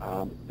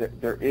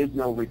 There is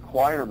no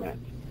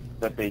requirement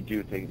that they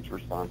do things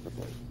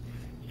responsibly.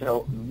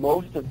 So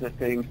most of the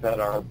things that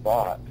are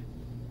bought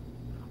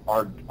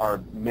are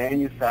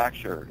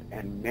manufactured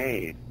and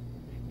made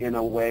in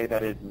a way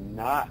that is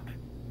not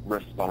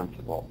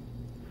responsible.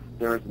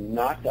 There is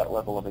not that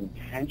level of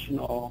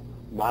intentional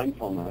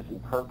mindfulness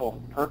and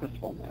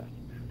purposefulness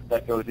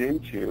that goes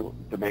into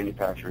the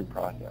manufacturing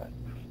process.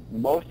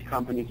 Most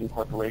companies and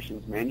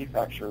corporations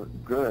manufacture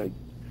goods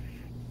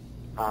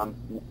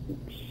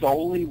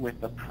solely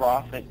with the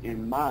profit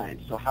in mind.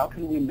 So how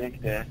can we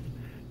make this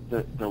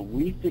the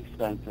least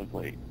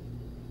expensively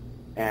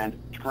and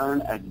turn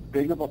as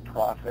big of a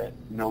profit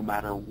no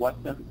matter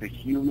what the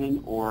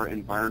human or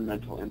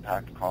environmental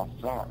impact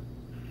costs are?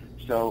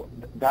 So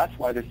that's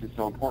why this is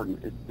so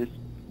important. The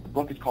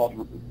book is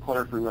called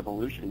ClutterFree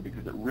Revolution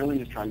because it really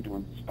is trying to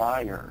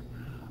inspire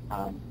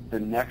the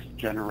next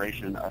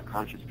generation of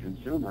conscious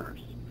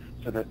consumers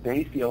so that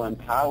they feel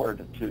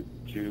empowered to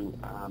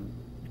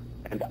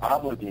and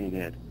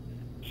obligated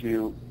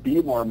to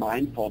be more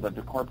mindful than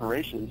the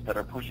corporations that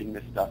are pushing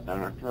this stuff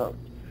down our throats.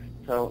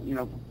 So,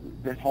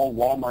 this whole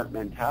Walmart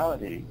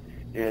mentality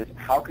is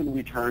how can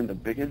we turn the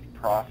biggest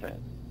profit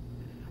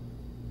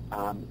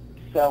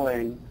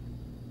selling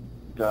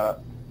the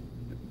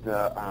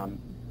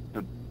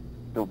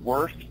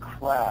worst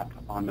crap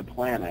on the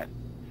planet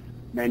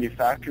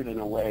manufactured in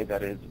a way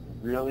that is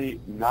really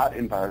not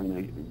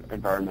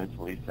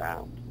environmentally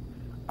sound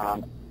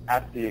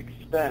at the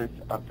expense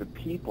of the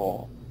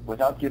people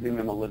without giving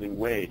them a living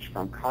wage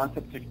from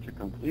concept to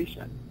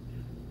completion,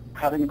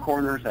 cutting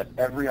corners at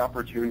every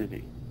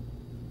opportunity,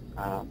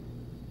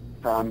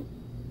 from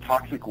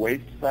toxic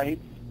waste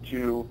sites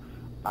to,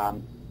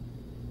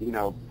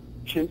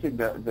 chimping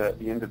the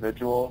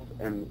individuals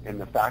in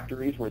the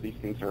factories where these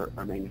things are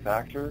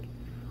manufactured,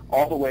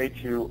 all the way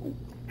to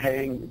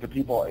paying the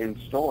people in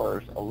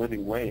stores a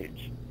living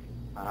wage.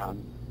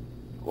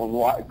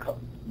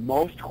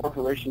 Most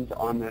corporations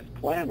on this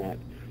planet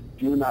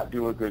do not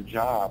do a good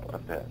job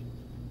of this.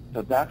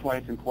 So that's why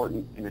it's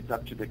important, and it's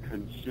up to the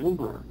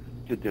consumer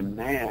to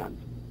demand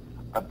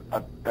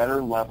a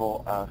better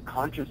level of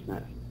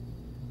consciousness.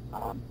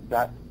 And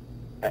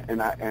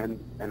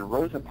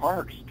Rosa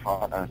Parks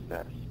taught us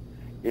this.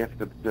 If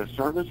the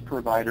service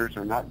providers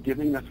are not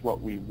giving us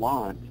what we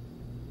want,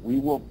 we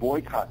will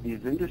boycott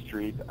these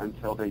industries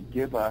until they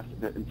do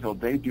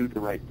the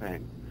right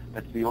thing.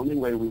 That's the only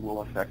way we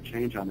will affect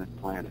change on this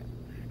planet,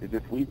 is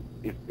if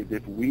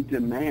we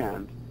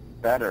demand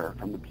better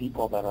from the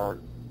people that are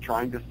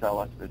trying to sell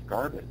us this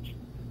garbage.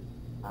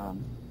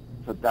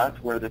 So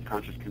that's where this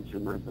conscious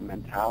consumerism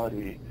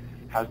mentality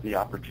has the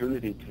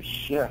opportunity to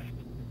shift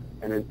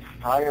an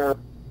entire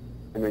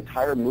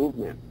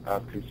movement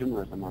of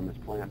consumerism on this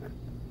planet.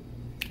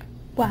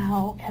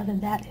 Wow, Evan,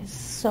 that is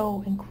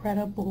so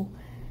incredible,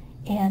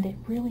 and it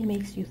really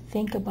makes you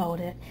think about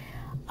it.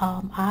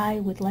 I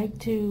would like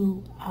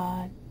to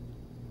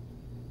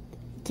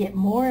get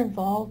more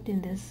involved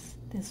in this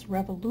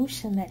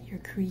revolution that you're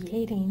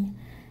creating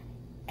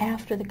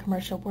after the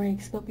commercial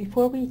breaks. But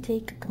before we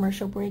take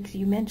commercial breaks,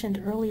 you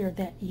mentioned earlier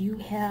that you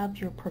have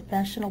your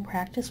professional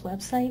practice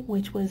website,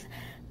 which was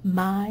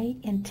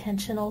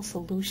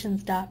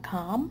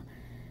myintentionalsolutions.com,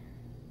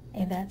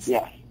 and that's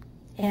yes.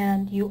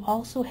 And you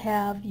also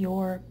have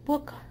your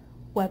book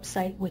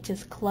website, which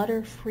is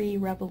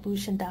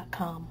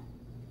ClutterFreeRevolution.com.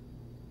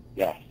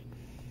 Yes.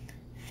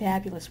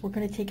 Fabulous. We're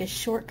going to take a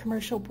short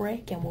commercial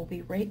break, and we'll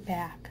be right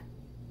back.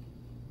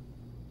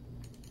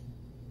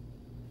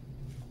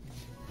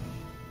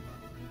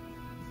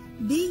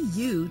 Be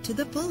you to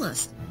the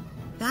fullest.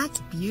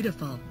 That's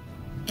beautiful.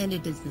 And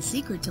it is the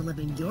secret to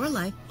living your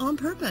life on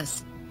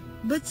purpose.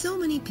 But so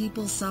many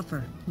people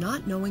suffer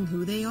not knowing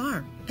who they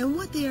are and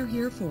what they are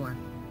here for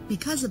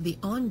because of the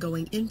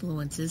ongoing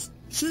influences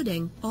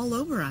shooting all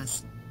over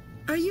us.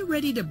 Are you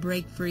ready to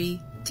break free,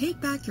 take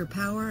back your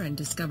power, and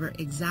discover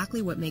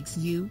exactly what makes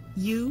you,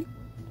 you?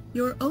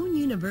 Your Own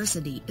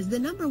University is the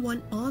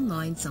 #1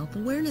 online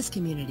self-awareness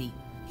community,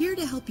 here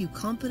to help you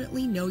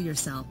confidently know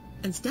yourself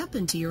and step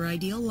into your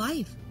ideal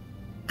life.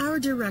 Our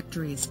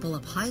directory is full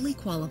of highly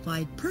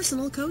qualified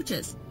personal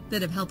coaches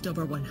that have helped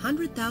over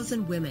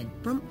 100,000 women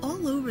from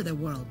all over the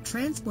world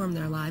transform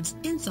their lives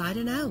inside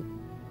and out.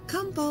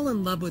 Come fall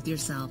in love with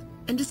yourself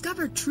and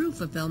discover true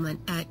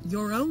fulfillment at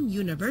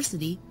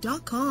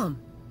yourownuniversity.com.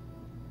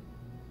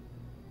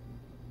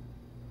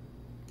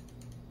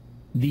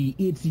 The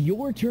It's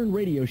Your Turn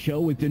radio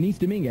show with Denise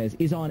Dominguez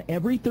is on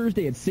every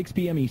Thursday at 6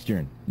 p.m.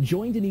 Eastern.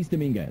 Join Denise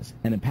Dominguez,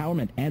 an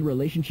empowerment and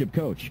relationship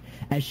coach,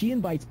 as she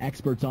invites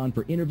experts on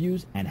for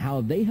interviews and how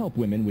they help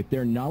women with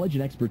their knowledge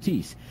and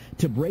expertise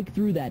to break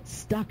through that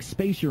stuck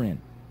space you're in.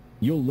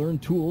 You'll learn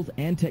tools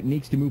and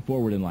techniques to move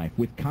forward in life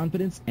with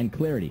confidence and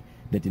clarity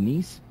that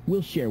Denise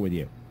will share with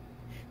you.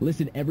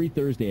 Listen every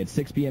Thursday at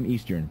 6 p.m.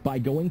 Eastern by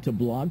going to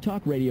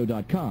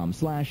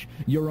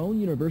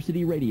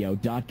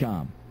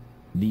blogtalkradio.com/yourownuniversityradio.com.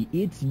 The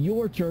It's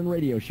Your Turn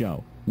radio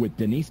show with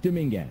Denise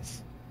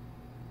Dominguez.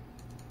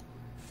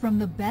 From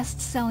the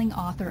best-selling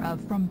author of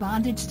From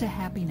Bondage to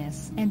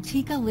Happiness,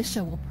 Antika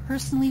Lisha will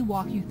personally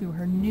walk you through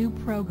her new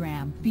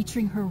program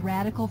featuring her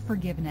Radical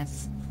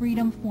Forgiveness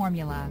Freedom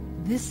Formula.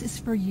 This is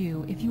for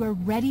you if you are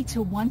ready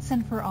to once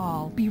and for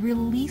all be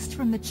released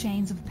from the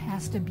chains of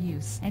past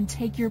abuse and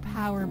take your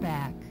power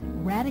back.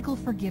 Radical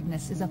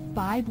Forgiveness is a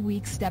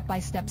 5-week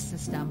step-by-step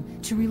system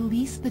to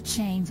release the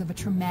chains of a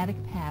traumatic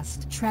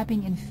past,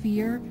 trapping in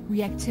fear,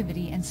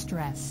 reactivity, and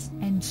stress,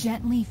 and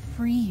gently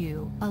free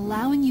you,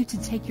 allowing you to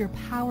take your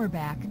power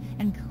back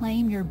and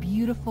claim your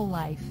beautiful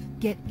life.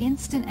 Get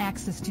instant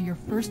access to your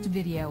first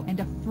video and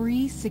a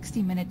free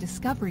 60-minute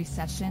discovery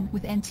session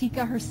with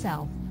Antika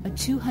herself, a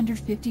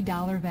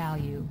 $250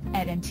 value,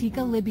 at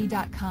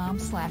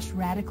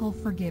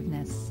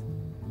antikalibby.com/radicalforgiveness.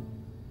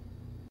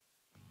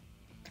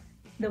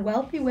 The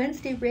Wealthy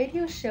Wednesday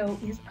radio show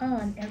is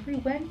on every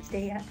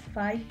Wednesday at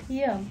 5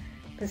 p.m.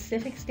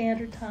 Pacific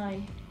Standard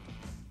Time.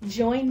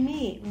 Join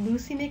me,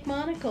 Luci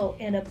McMonagle,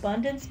 an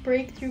abundance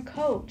breakthrough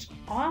coach,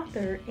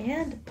 author,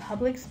 and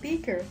public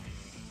speaker,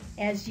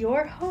 as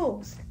your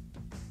host,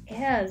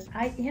 as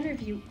I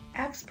interview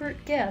expert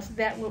guests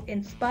that will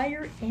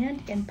inspire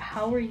and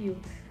empower you.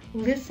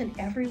 Listen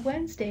every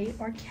Wednesday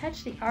or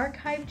catch the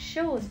archived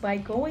shows by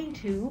going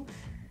to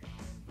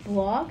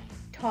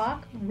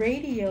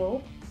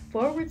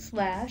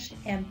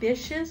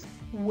blogtalkradio.com/Ambitious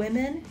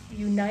Women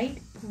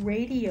Unite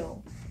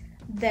Radio.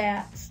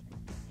 That's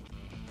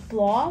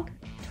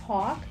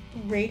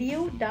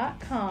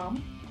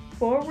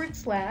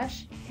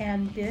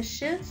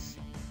blogtalkradio.com/Ambitious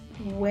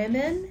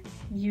Women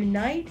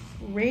Unite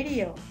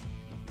Radio.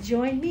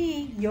 Join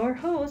me, your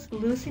host,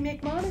 Luci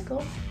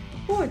McMonagle,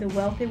 for the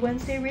Wealthy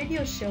Wednesday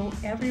radio show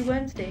every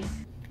Wednesday.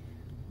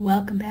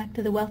 Welcome back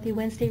to the Wealthy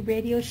Wednesday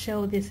radio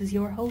show. This is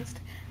your host,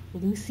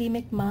 Luci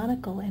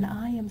McMonagle, and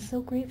I am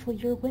so grateful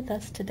you're with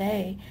us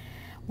today.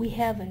 We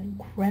have an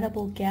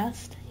incredible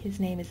guest. His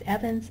name is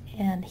Evan,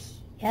 and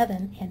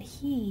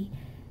he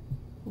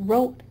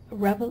wrote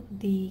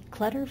the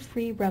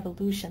ClutterFree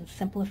Revolution.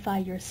 Simplify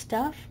your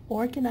stuff,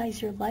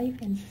 organize your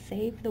life, and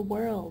save the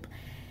world.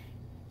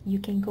 You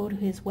can go to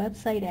his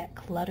website at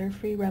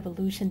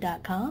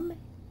ClutterFreeRevolution.com.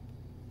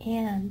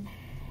 And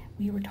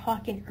we were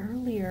talking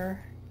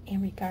earlier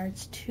in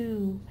regards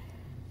to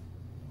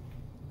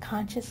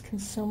conscious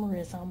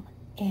consumerism.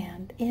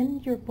 And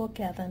in your book,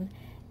 Evan,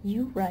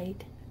 you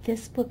write,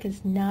 this book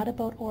is not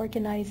about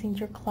organizing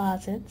your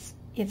closets.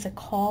 It's a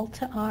call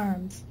to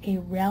arms, a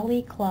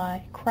rally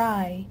cry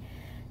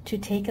to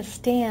take a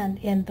stand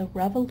in the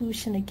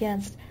revolution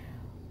against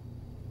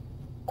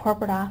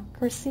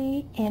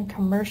corporatocracy and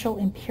commercial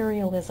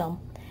imperialism,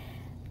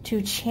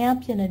 to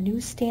champion a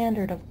new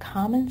standard of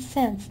common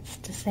sense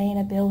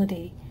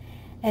sustainability.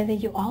 And then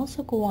you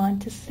also go on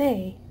to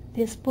say,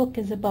 this book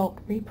is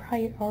about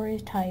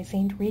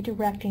reprioritizing,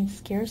 redirecting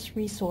scarce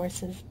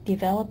resources,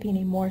 developing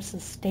a more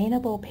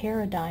sustainable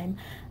paradigm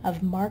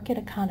of market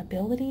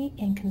accountability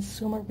and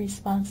consumer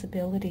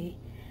responsibility,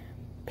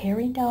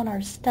 paring down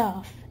our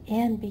stuff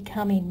and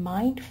becoming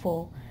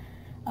mindful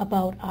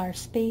about our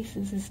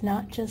spaces is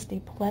not just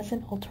a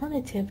pleasant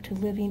alternative to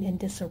living in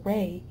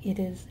disarray. It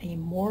is a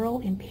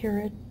moral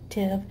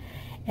imperative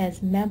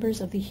as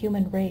members of the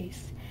human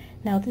race.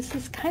 Now, this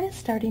is kind of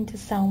starting to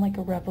sound like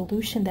a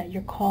revolution that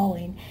you're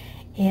calling.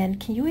 And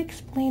can you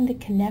explain the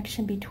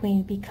connection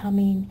between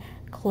becoming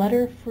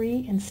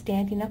clutter-free and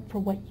standing up for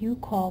what you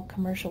call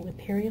commercial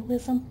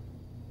imperialism?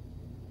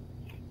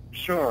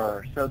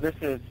 Sure. So this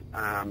is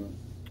a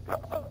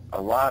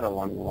lot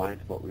along the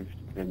lines of what we've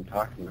been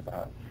talking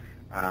about.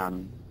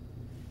 I'm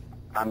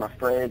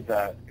afraid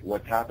that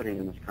what's happening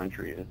in this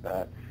country is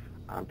that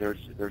there's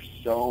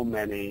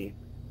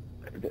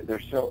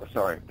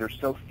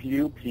so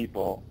few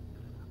people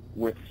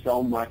with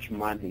so much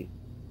money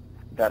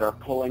that are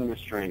pulling the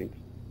strings,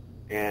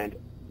 and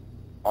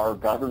our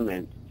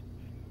governments,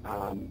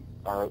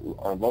 our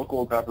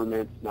local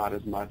governments, not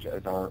as much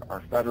as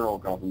our federal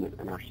government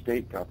and our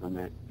state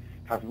government,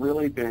 have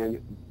really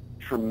been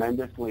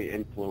tremendously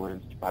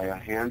influenced by a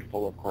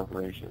handful of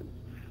corporations,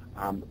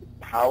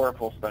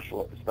 powerful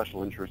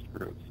special interest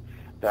groups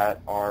that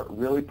are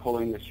really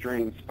pulling the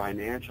strings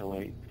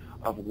financially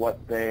of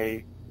what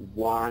they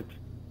want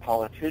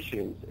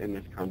politicians in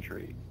this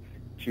country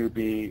to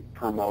be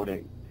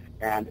promoting,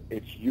 and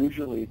it's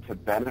usually to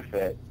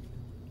benefit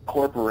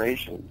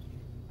corporations,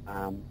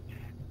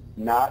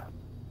 not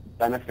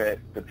benefit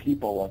the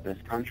people of this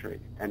country.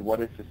 And what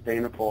is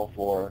sustainable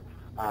for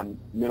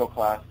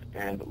middle-class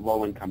and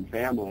low-income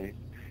families,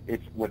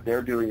 it's what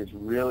they're doing is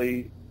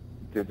really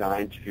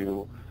designed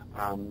to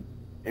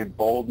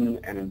embolden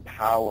and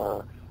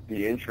empower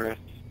the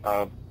interests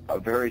of a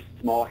very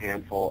small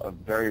handful of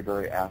very,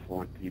 very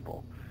affluent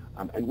people.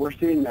 And we're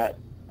seeing that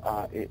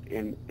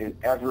in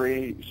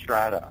every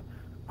strata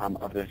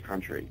of this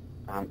country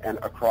and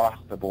across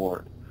the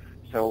board.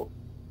 So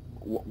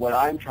what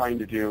I'm trying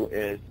to do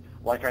is,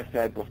 like I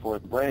said before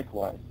the break,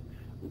 was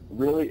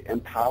really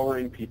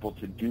empowering people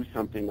to do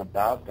something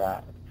about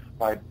that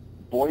by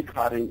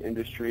boycotting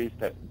industries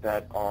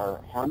that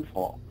are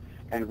harmful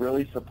and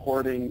really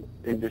supporting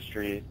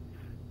industries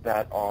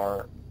that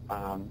are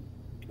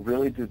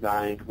really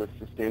designed with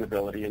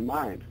sustainability in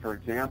mind. For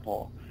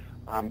example,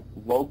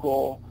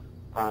 local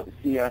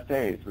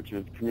CSAs, which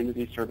is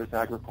community service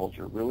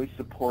agriculture, really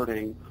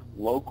supporting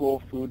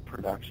local food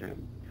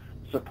production,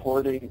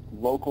 supporting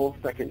local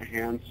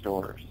second-hand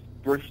stores,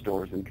 thrift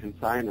stores, and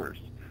consigners.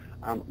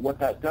 What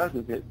that does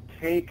is it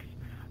takes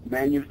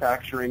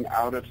manufacturing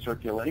out of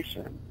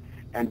circulation,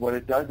 and what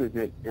it does is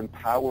it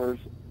empowers,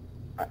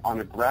 on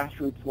a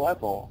grassroots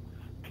level,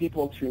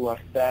 people to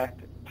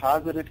affect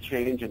positive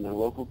change in their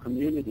local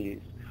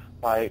communities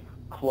by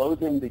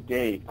closing the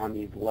gate on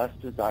these less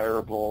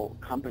desirable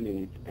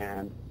companies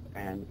and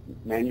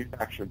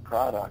manufactured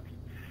products,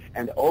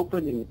 and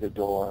opening the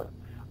door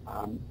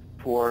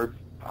towards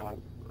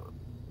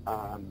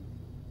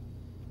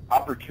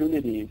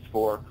opportunities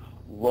for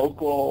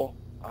local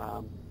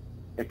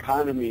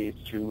economies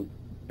to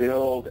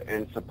build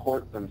and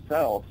support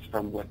themselves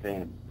from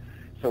within.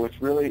 So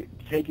it's really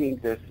taking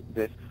this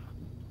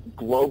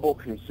global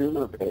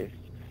consumer base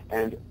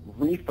and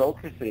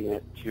refocusing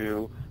it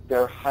to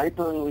their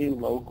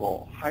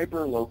hyper-local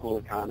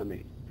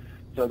economies.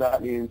 So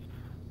that means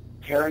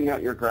tearing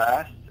out your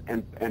grass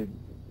and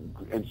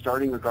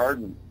starting a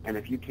garden. And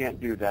if you can't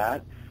do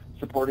that,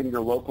 supporting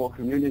your local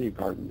community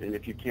garden. And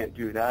if you can't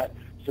do that,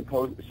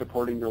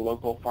 supporting your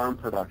local farm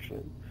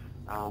production.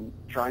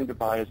 Trying to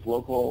buy as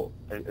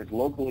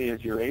locally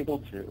as you're able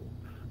to.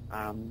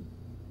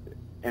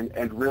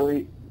 And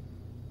really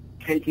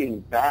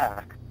taking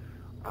back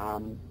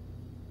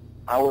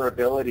our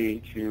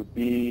ability to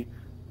be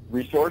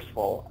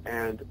resourceful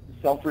and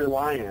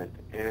self-reliant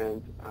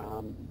and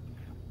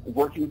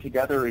working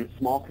together in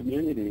small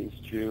communities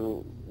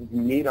to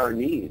meet our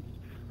needs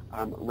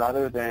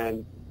rather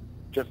than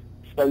just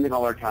spending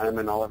all our time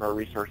and all of our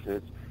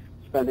resources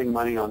spending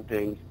money on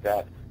things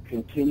that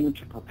continue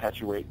to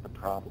perpetuate the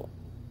problem.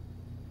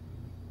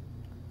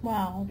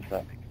 Wow. If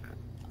that makes sense.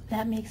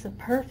 That makes a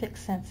perfect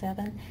sense,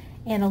 Evan.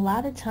 And a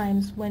lot of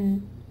times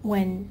when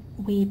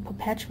we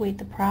perpetuate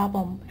the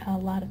problem, a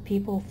lot of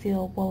people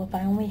feel, well, if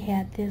I only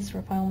had this or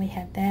if I only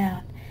had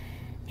that,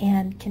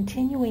 and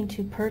continuing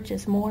to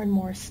purchase more and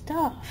more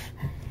stuff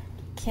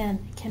can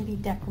be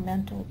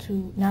detrimental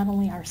to not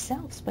only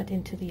ourselves but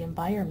into the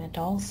environment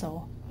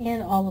also,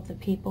 and all of the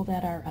people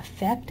that are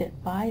affected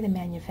by the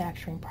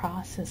manufacturing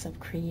process of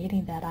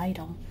creating that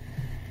item.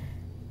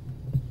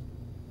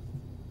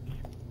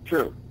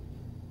 True.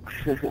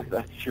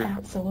 That's true.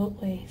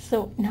 Absolutely.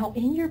 So now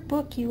in your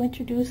book you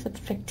introduce a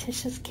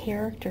fictitious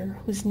character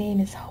whose name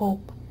is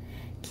Hope.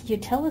 Can you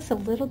tell us a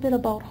little bit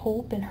about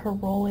Hope and her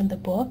role in the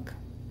book?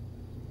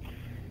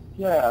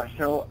 Yeah,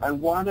 so I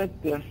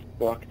wanted this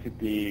book to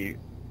be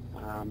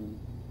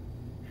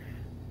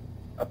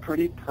a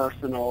pretty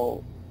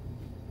personal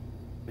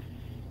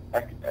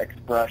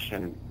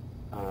expression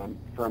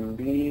from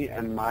me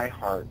and my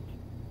heart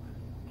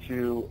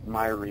to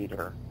my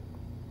reader.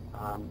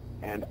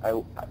 And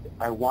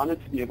I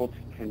wanted to be able to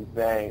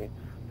convey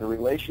the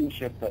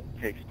relationship that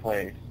takes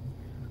place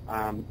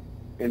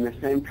in the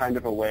same kind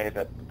of a way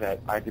that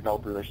I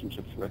develop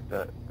relationships with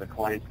the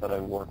clients that I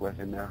work with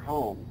in their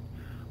homes.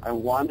 I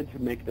wanted to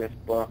make this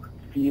book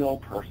feel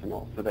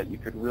personal so that you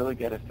could really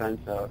get a sense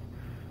of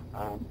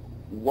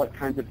what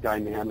kinds of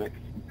dynamics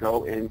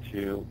go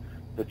into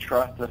the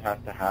trust that has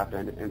to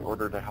happen in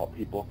order to help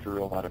people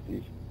through a lot of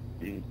these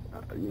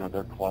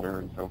their clutter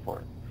and so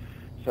forth.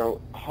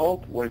 So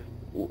Hope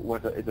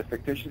is a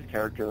fictitious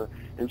character,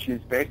 and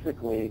she's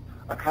basically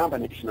a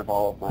combination of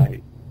all of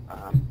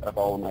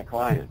my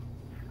clients.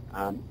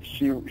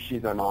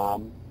 She's a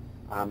mom.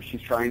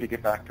 She's trying to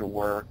get back to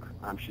work.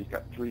 She's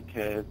got 3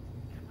 kids.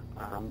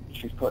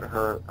 She's put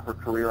her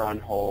career on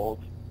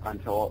hold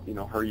until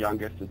her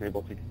youngest is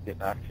able to get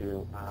back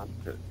to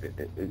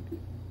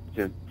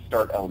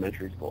start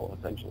elementary school,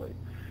 essentially.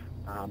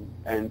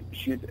 And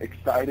she's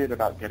excited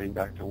about getting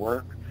back to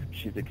work.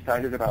 She's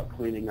excited about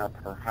cleaning up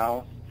her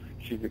house.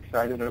 She's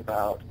excited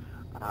about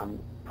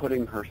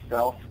putting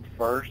herself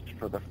first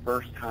for the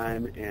first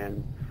time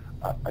in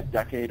a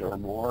decade or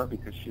more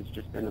because she's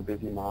just been a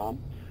busy mom.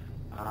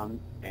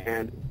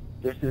 And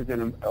this is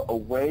a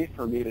way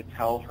for me to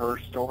tell her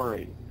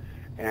story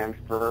and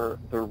for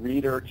the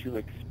reader to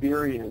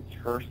experience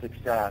her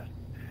success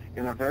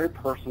in a very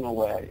personal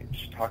way.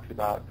 She talks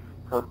about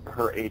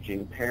her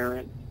aging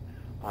parents.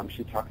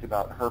 She talks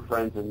about her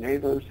friends and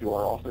neighbors who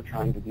are also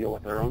trying to deal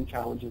with their own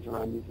challenges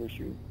around these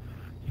issues.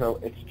 So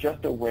it's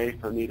just a way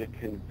for me to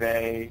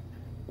convey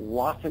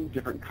lots of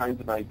different kinds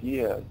of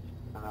ideas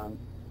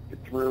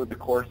through the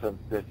course of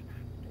this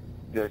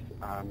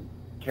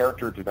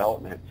character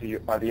development. So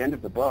by the end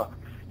of the book,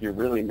 you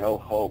really know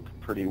Hope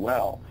pretty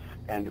well.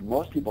 And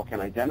most people can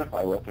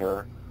identify with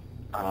her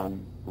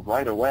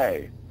right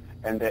away.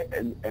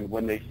 And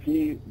when they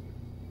see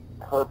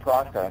her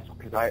process,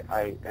 because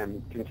I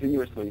am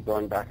continuously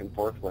going back and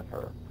forth with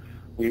her,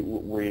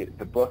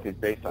 the book is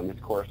based on this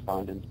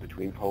correspondence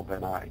between Hope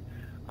and I,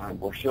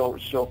 where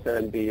she'll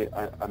send me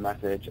a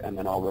message, and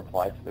then I'll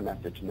reply to the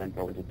message, and then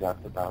go into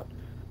depth about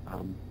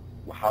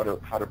how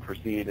to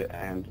proceed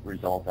and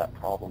resolve that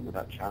problem or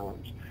that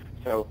challenge.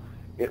 So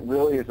it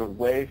really is a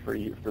way for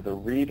the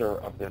reader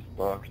of this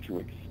book to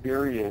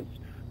experience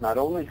not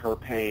only her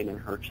pain and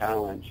her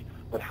challenge,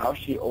 but how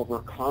she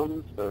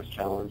overcomes those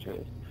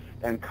challenges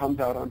and comes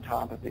out on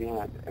top at the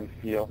end and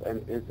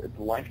it's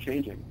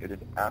life-changing. It is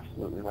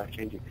absolutely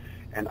life-changing.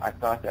 And I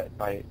thought that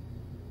by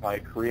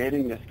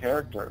creating this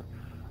character,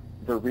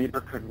 the reader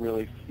could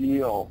really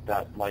feel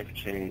that life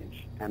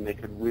change, and they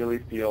could really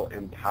feel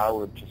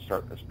empowered to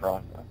start this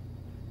process.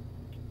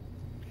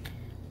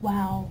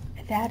 Wow,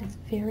 that is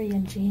very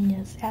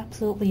ingenious,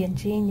 absolutely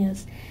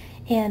ingenious.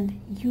 And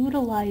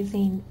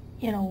utilizing,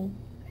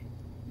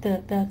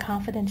 the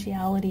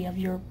confidentiality of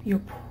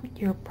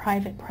your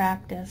private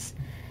practice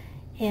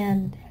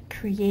and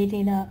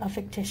creating a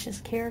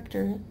fictitious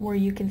character where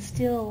you can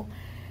still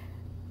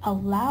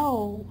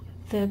allow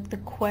the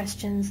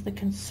questions, the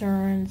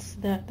concerns,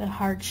 the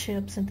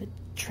hardships, and the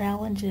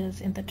challenges,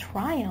 and the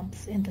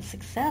triumphs, and the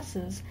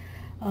successes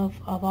of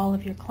all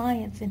of your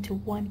clients into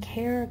one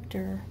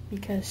character,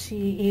 because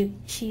she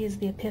is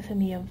the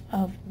epiphany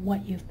of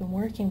what you've been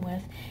working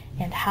with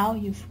and how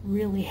you've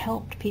really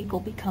helped people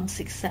become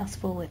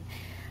successful, and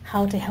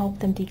how to help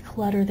them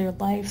declutter their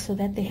life so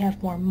that they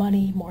have more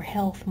money, more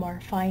health, more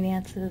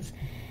finances,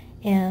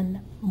 and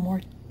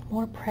more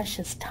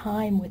precious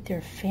time with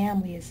their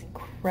family is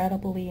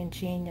incredibly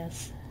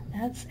ingenious.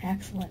 That's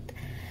excellent.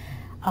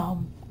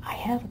 I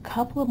have a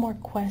couple of more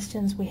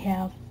questions. We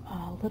have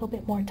a little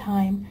bit more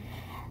time.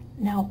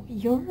 Now,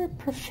 your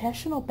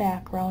professional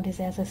background is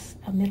as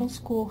a middle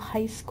school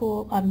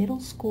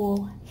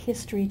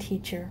history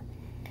teacher.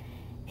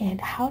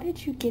 And how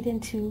did you get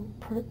into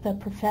the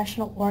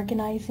professional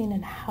organizing,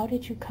 and how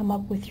did you come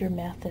up with your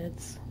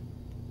methods?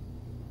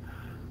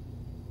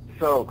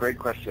 So, great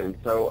question.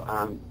 So,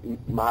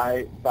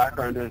 my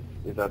background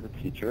is as a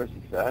teacher, as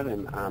you said,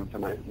 and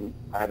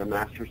I have a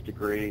master's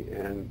degree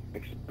in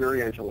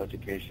experiential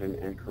education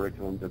and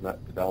curriculum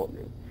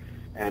development.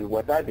 And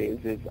what that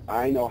means is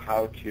I know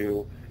how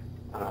to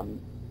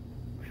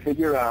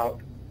figure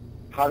out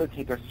how to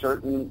take a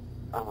certain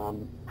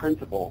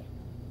principle,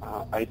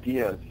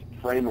 ideas,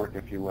 framework,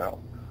 if you will,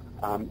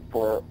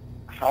 for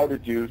how to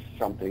do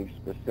something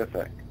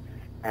specific,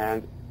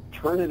 and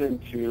turn it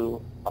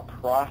into a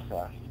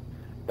process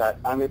that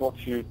I'm able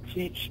to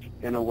teach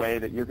in a way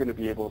that you're going to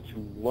be able to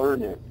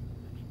learn it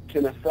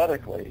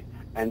kinesthetically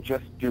and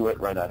just do it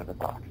right out of the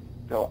box.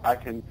 So I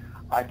can,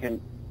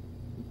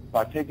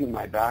 by taking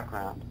my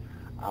background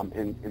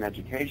in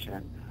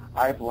education,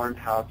 I've learned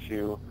how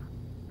to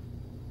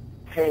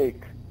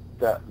take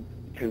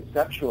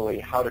conceptually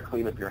how to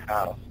clean up your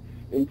house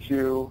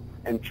into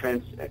and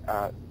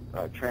transpose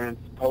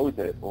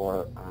it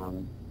or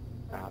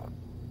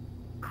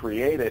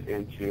create it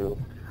into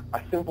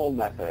a simple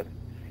method.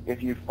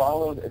 If you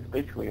follow, it's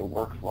basically a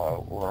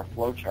workflow or a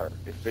flow chart.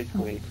 It's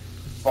basically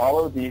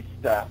follow these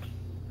steps.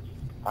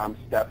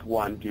 Step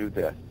one, do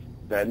this,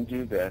 then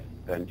do this,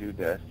 then do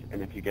this,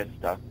 and if you get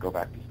stuck, go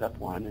back to step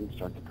one and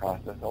start the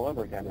process all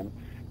over again. And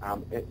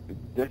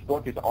this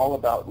book is all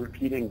about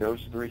repeating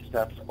those 3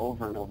 steps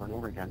over and over and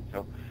over again.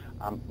 So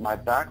my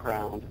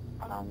background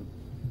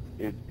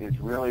is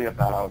really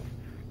about,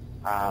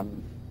 I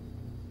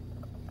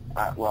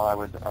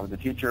was a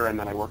teacher, and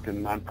then I worked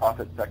in the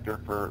nonprofit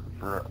sector for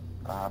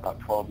about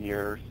 12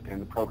 years in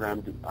the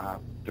program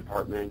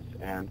departments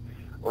and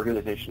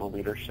organizational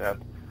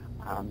leadership.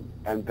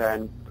 And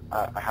then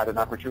I had an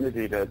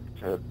opportunity to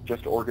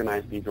just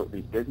organize these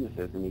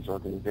businesses and these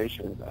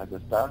organizations as a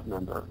staff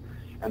member.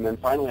 And then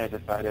finally I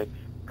decided,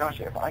 gosh,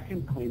 if I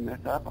can clean this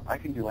up, I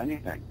can do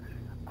anything.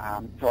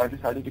 So I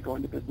decided to go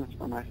into business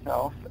for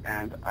myself,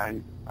 and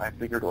I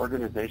figured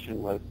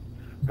organization was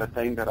the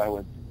thing that I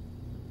was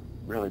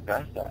really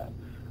best at.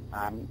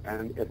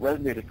 And it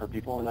resonated for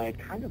people, and I had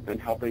kind of been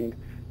helping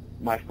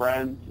my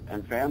friends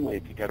and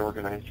family to get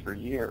organized for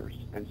years,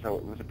 and so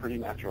it was a pretty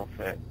natural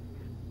fit.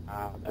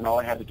 And all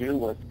I had to do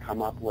was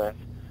come up with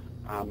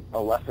a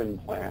lesson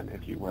plan,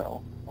 if you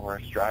will, or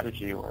a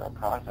strategy or a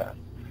process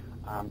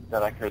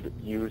that I could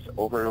use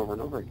over and over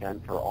and over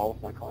again for all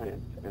of my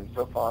clients. And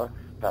so far,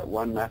 that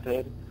one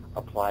method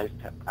applies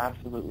to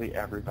absolutely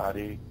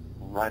everybody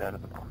right out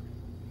of the box.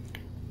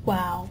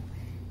 Wow.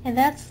 And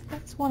that's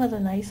one of the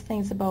nice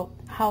things about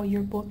how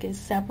your book is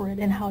separate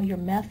and how your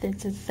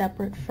methods is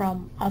separate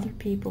from other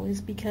people,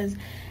 is because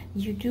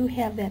you do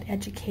have that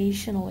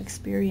educational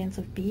experience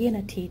of being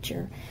a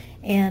teacher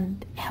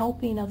and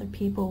helping other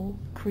people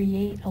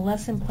create a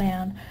lesson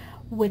plan,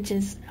 which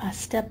is a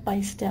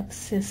step-by-step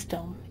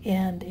system.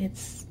 And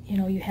it's,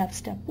 you have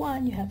step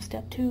 1, you have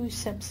step 2,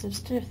 step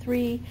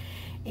 3,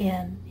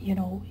 and,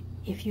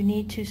 if you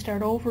need to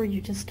start over,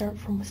 you just start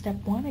from step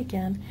 1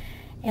 again.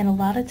 And a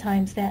lot of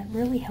times that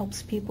really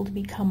helps people to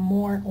become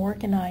more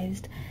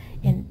organized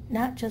in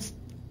not just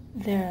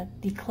the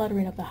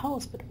decluttering of the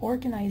house, but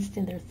organized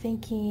in their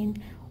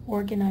thinking,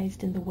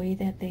 organized in the way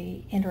that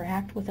they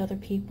interact with other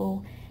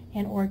people,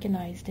 and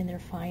organized in their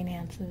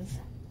finances.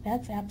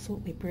 That's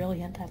absolutely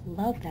brilliant. I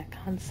love that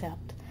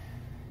concept.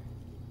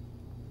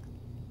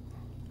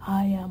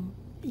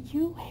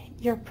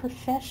 Your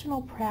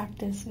professional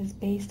practice is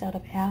based out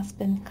of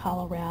Aspen,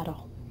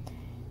 Colorado.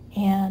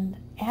 And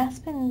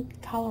Aspen,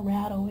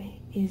 Colorado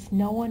is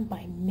known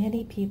by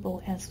many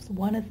people as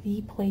one of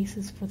the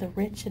places for the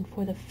rich and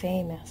for the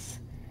famous.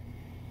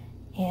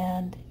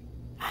 And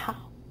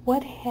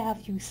what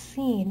have you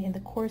seen in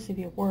the course of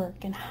your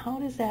work, and how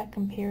does that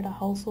compare to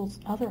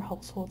other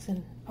households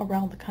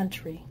around the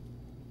country?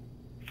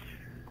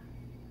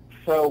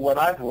 So what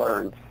I've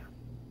learned,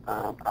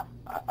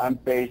 I'm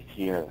based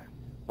here,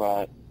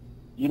 but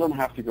you don't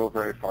have to go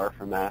very far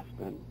from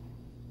Aspen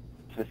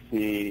to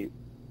see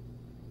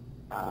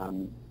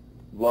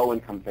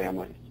low-income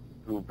families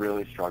who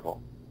really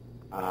struggle.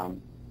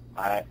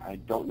 I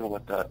don't know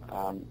what the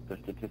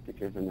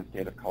statistic is in the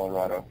state of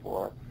Colorado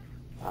for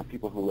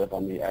people who live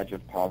on the edge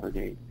of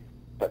poverty,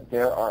 but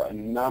there are a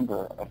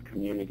number of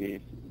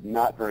communities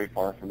not very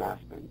far from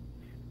Aspen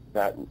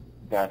that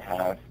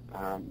have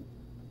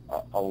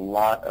a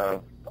lot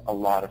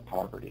of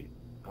poverty.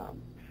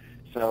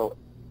 So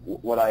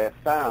what I have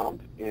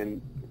found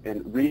in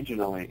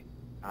regionally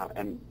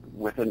and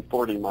within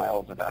 40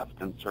 miles of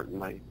Aspen,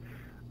 certainly,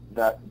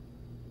 that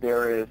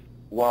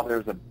while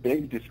there's a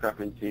big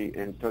discrepancy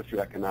in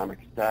socioeconomic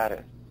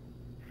status,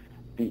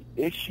 the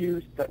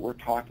issues that we're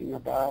talking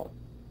about,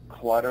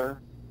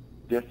 clutter,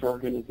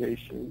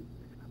 disorganization,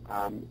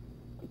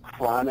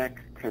 chronic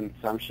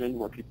consumption,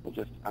 where people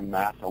just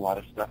amass a lot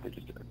of stuff, they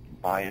just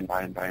buy and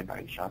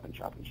shop and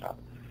shop and shop,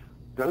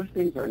 those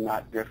things are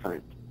not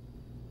different.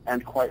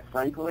 And quite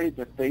frankly,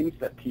 the things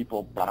that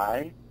people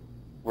buy,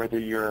 whether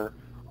you're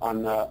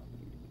on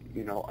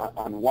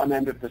one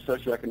end of the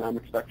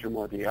socioeconomic spectrum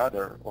or the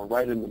other, or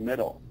right in the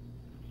middle,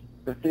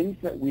 the things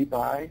that we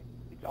buy,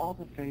 it's all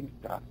the same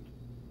stuff.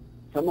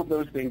 Some of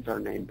those things are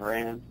name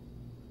brand.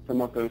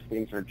 Some of those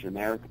things are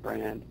generic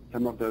brand.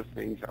 Some of those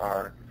things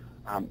are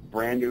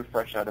brand new,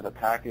 fresh out of the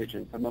package,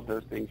 and some of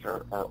those things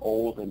are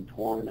old and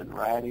torn and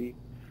ratty.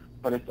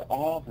 But it's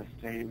all the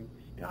same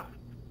stuff.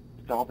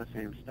 It's all the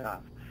same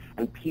stuff.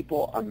 And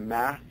people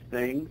amass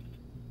things,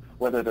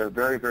 whether they're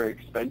very, very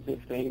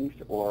expensive things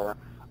or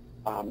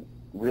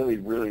really,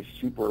 really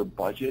super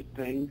budget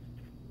things.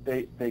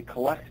 They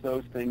collect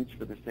those things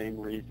for the same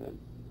reason.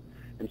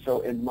 And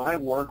so in my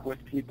work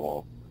with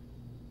people,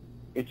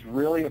 it's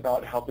really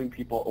about helping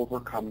people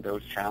overcome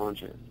those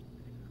challenges.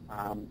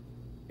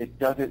 It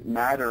doesn't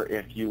matter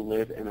if you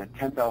live in a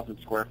 10,000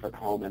 square foot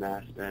home in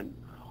Aspen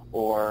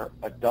or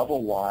a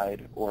double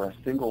wide or a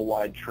single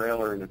wide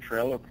trailer in a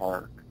trailer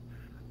park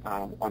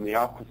on the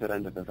opposite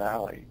end of the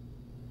valley.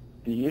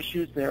 The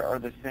issues there are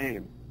the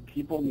same.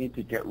 People need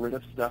to get rid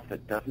of stuff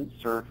that doesn't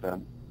serve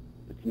them.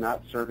 It's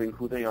not serving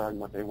who they are and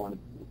what they want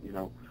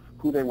to,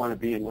 who they want to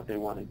be and what they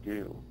want to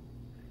do.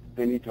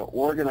 They need to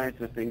organize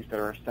the things that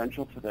are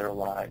essential to their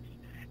lives,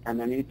 and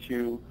they need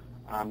to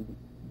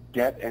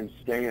get and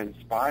stay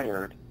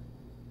inspired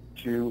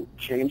to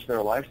change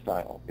their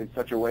lifestyle in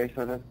such a way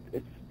so that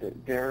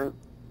they're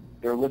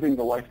living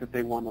the life that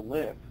they want to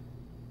live.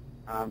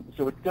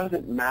 So it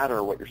doesn't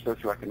matter what your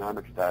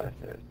socioeconomic status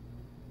is.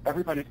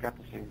 Everybody's got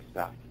the same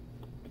stuff.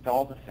 It's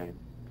all the same.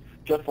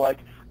 Just like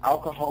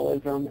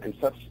alcoholism and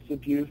substance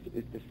abuse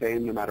is the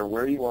same no matter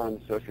where you are on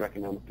the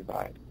socioeconomic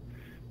divide.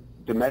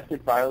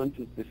 Domestic violence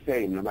is the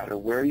same no matter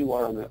where you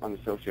are on the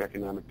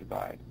socioeconomic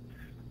divide.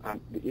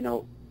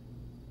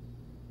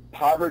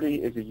 Poverty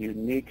is a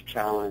unique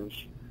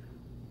challenge,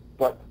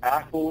 but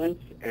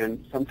affluence,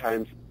 and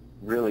sometimes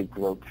really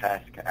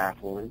grotesque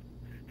affluence,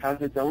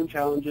 has its own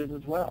challenges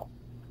as well.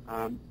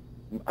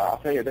 I'll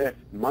tell you this,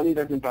 money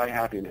doesn't buy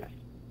happiness.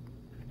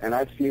 And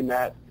I've seen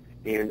that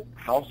in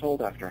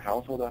household after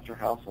household after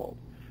household,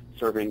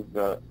 serving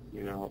some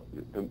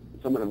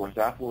of the most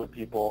affluent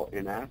people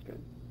in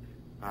Aspen.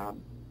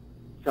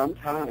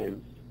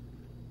 Sometimes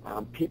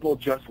people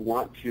just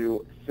want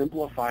to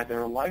simplify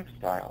their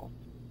lifestyles.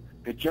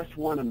 They just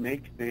want to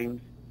make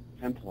things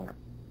simpler,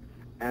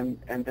 and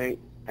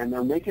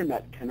they're making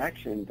that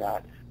connection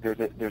that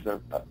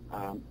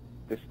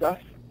the stuff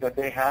that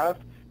they have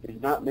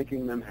is not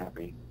making them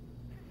happy.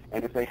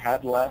 And if they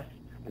had less,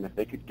 and if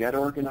they could get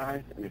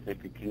organized, and if they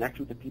could connect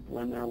with the people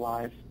in their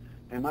lives,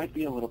 they might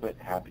be a little bit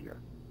happier.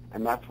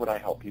 And that's what I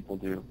help people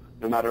do,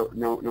 no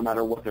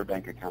matter what their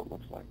bank account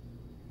looks like.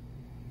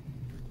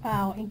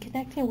 Wow, and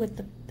connecting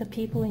with the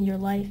people in your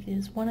life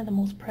is one of the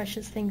most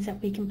precious things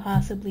that we can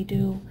possibly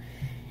do.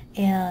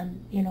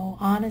 And,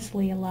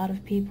 honestly, a lot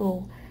of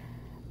people,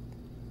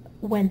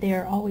 when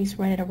they're always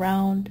running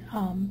around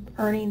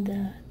earning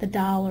the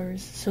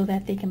dollars so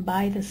that they can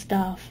buy the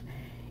stuff,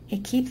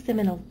 it keeps them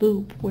in a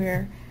loop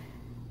where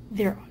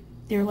they're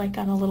like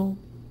on a little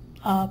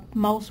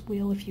mouse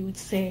wheel, if you would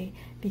say,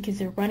 because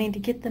they're running to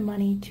get the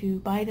money to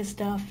buy the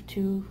stuff,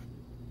 to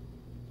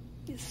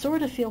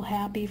sort of feel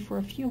happy for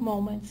a few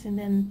moments, and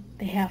then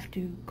they have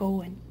to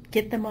go and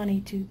get the money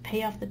to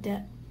pay off the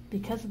debt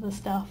because of the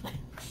stuff.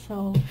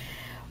 So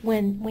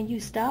when you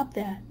stop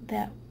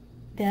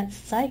that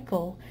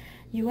cycle,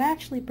 you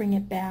actually bring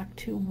it back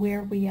to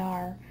where we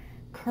are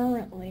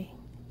currently,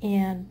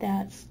 and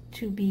that's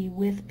to be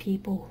with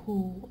people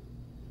who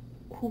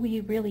we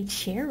really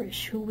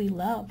cherish, who we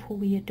love, who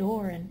we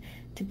adore, and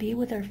to be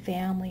with our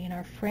family and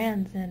our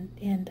friends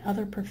and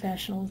other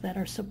professionals that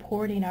are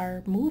supporting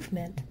our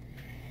movement.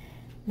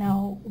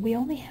 Now, we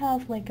only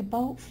have like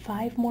about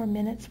 5 more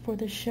minutes for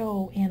the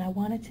show, and I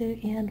wanted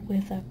to end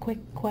with a quick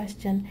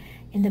question.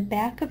 In the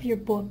back of your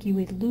book, you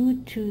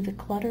allude to the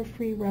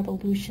ClutterFree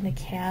Revolution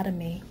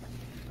Academy.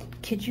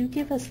 Could you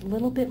give us a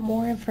little bit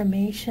more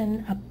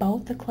information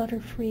about the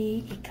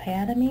ClutterFree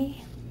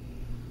Academy?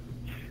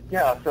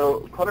 Yeah,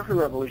 so ClutterFree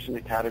Revolution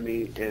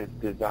Academy is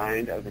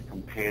designed as a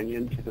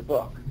companion to the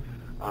book.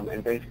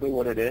 And basically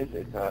what it is,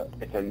 it's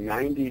a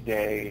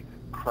 90-day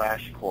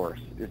crash course.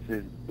 This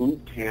is boot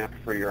camp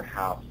for your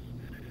house.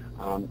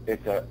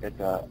 It's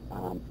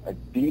a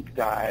deep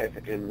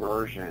dive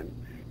immersion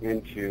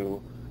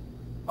into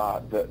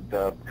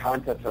the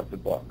concepts of the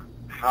book.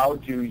 How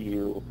do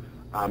you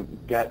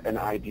get an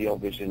ideal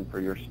vision for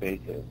your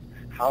spaces?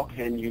 How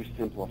can you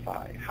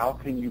simplify? How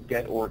can you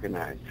get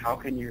organized? How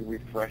can you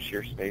refresh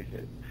your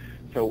spaces?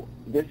 So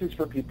this is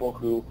for people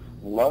who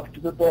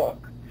loved the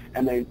book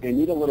and they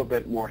need a little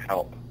bit more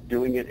help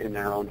doing it in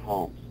their own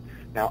homes.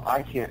 Now,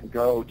 I can't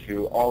go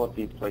to all of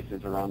these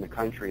places around the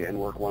country and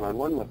work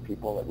one-on-one with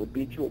people. It would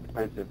be too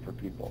expensive for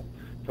people.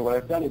 So what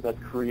I've done is I've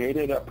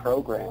created a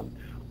program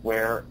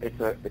where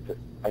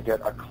I get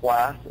a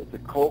class, it's a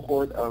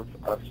cohort of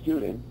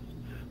students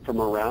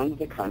from around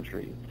the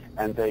country,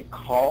 and they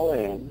call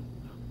in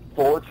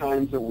 4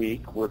 times a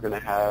week. We're going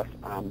to have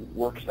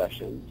work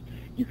sessions.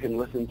 You can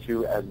listen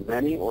to as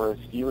many or as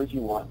few as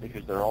you want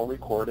because they're all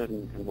recorded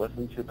and you can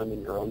listen to them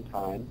in your own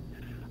time.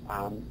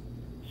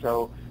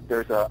 So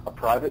there's a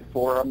private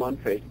forum on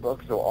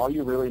Facebook, so all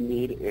you really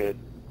need is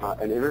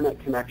an internet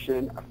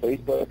connection, a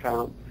Facebook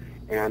account,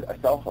 and a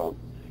cell phone.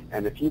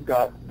 And if you've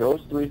got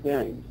those 3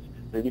 things,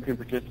 then you can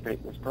participate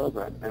in this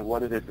program. And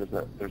what it is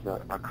there's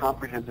a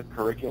comprehensive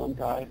curriculum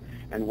guide,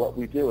 and what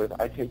we do is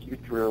I take you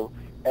through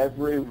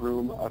every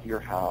room of your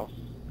house.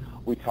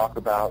 We talk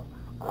about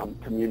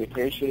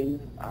communication.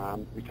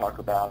 We talk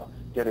about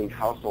getting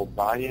household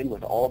buy-in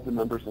with all of the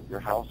members of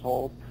your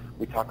household.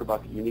 We talk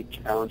about the unique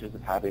challenges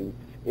of having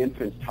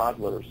infants,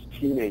 toddlers,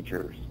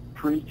 teenagers,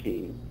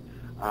 preteens.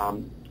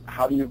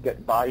 How do you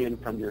get buy-in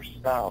from your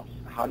spouse?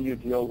 How do you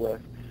deal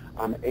with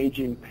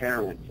aging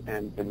parents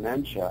and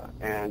dementia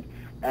and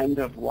end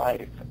of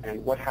life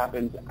and what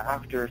happens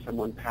after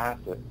someone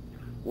passes?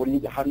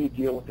 How do you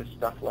deal with the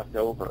stuff left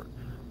over?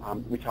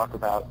 We talk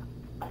about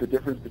the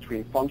difference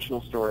between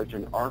functional storage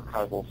and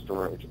archival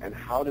storage and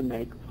how to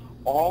make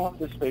all of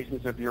the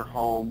spaces of your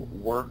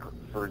home work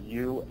for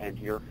you and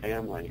your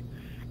family.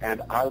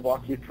 And I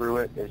walk you through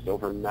it. It's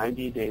over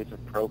 90 days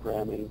of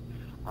programming,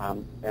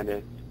 and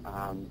it's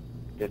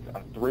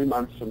a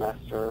 3-month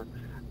semester.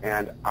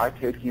 And I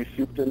take you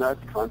soup to nuts,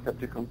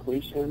 concept to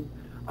completion.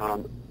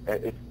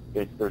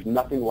 There's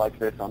nothing like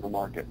this on the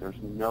market. There's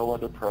no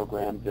other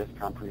program this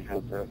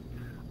comprehensive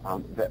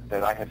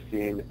that I have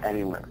seen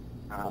anywhere.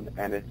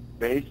 And it's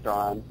based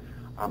on,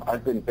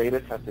 I've been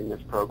beta testing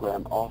this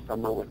program all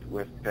summer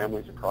with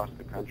families across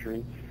the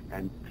country,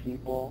 and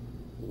people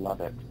love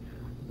it.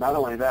 Not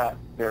only that,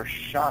 they're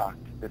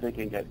shocked that they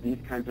can get these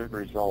kinds of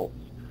results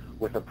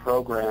with a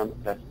program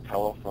that's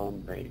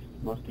telephone-based.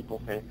 Most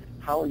people say,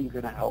 how are you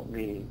going to help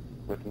me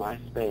with my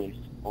space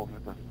over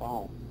the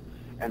phone?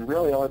 And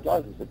really all it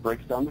does is it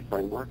breaks down the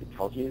framework. It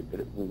tells you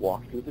that we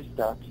walk through the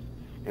steps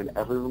in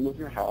every room of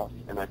your house,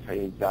 and I tell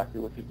you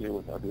exactly what to do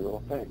with every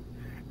little thing.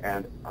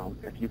 And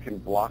if you can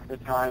block the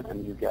time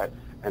and you get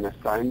an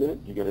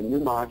assignment, you get a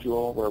new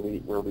module where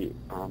we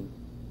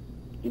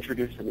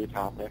introduce a new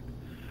topic,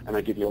 and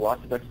I give you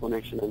lots of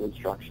explanation and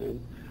instruction,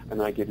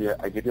 and I give you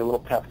a little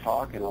pep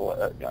talk, and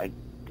I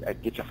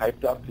get you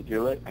hyped up to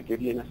do it. I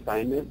give you an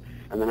assignment,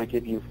 and then I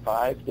give you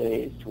 5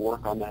 days to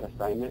work on that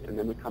assignment, and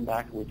then we come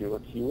back and we do a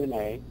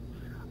Q&A,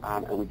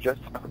 and we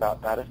just talk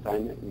about that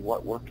assignment and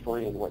what worked for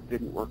you and what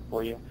didn't work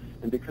for you.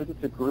 And because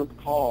it's a group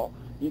call,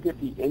 you get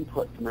the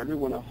input from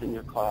everyone else in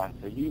your class.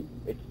 So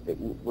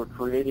we're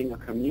creating a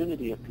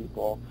community of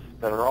people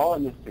that are all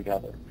in this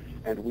together.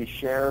 And we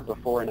share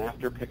before and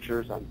after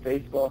pictures on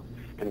Facebook,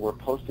 and we're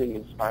posting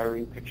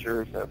inspiring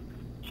pictures of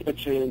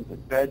kitchens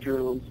and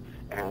bedrooms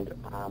and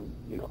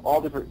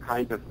all different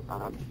kinds of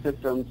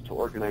systems to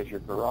organize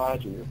your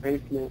garage and your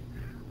basement.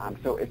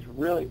 So it's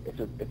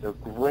a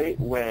great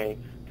way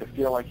to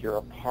feel like you're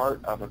a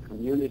part of a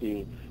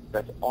community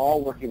that's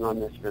all working on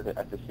this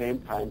at the same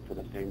time for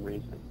the same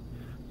reason.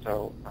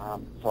 So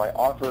I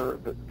offer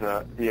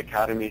the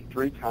Academy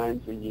 3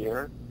 times a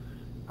year,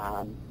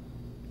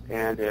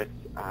 and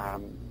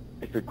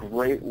it's a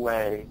great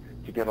way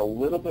to get a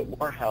little bit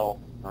more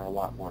help, or a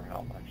lot more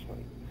help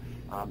actually,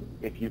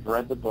 if you've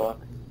read the book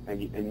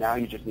and now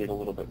you just need a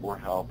little bit more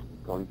help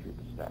going through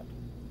the steps.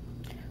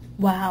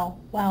 Wow,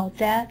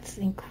 that's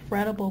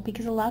incredible,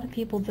 because a lot of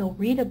people, they'll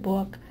read a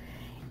book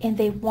and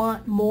they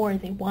want more,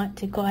 they want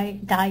to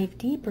dive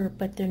deeper,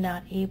 but they're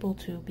not able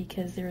to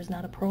because there is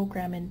not a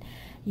program. And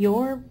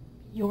your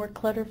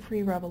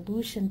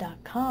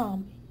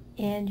ClutterFreeRevolution.com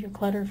and your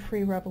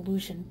Clutter-Free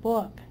Revolution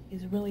book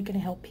is really going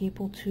to help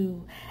people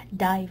to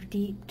dive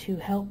deep, to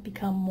help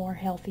become more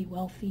healthy,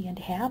 wealthy, and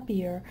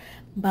happier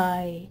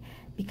by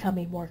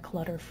becoming more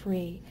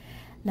clutter-free.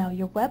 Now,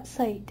 your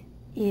website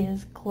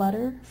is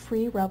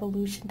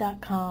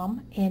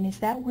ClutterFreeRevolution.com, and is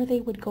that where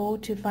they would go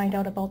to find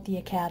out about the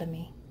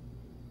Academy?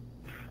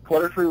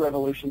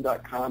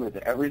 ClutterFreeRevolution.com is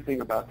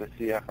everything about the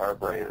CFR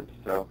brand.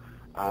 So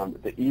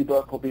the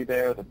ebook will be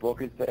there, the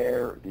book is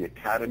there, the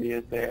Academy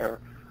is there.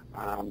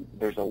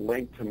 There's a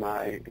link to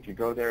if you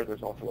go there,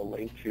 there's also a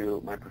link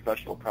to my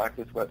professional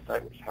practice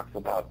website, which talks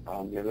about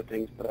the other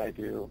things that I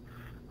do.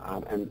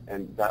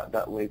 And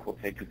that link will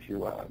take you to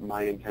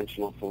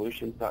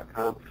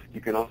myintentionalsolutions.com.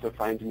 You can also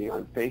find me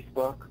on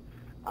Facebook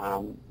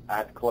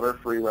at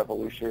ClutterFree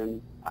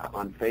Revolution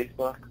on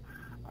Facebook.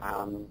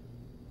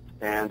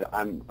 And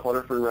I'm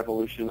ClutterFree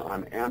Revolution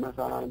on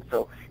Amazon.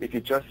 So if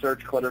you just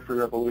search ClutterFree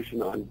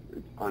Revolution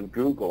on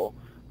Google,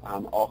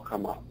 I'll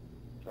come up.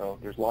 So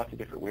there's lots of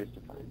different ways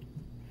to find.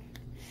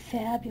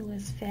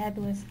 Fabulous.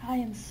 I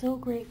am so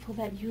grateful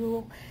that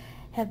you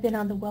have been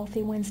on the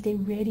Wealthy Wednesday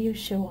radio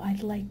show.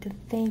 I'd like to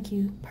thank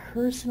you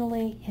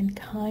personally and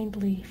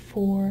kindly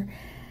for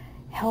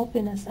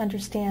helping us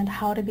understand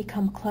how to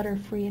become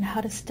clutter-free and how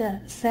to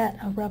set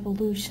a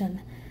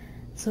revolution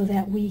so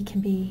that we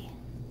can be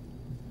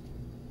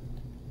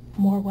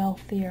more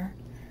wealthier.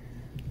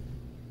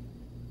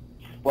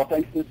 Well,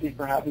 thanks, Lucy,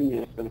 for having me.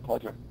 It's been a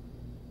pleasure.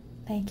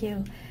 Thank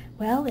you.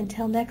 Well,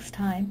 until next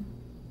time.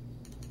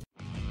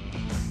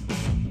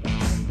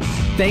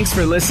 Thanks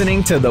for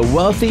listening to the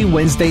Wealthy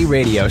Wednesday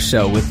radio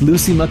show with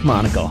Luci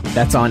McMonagle.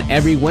 That's on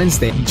every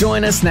Wednesday.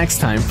 Join us next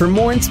time for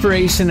more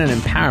inspiration and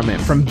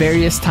empowerment from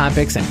various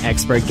topics and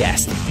expert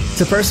guests.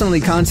 To personally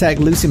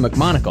contact Luci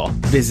McMonagle,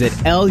 visit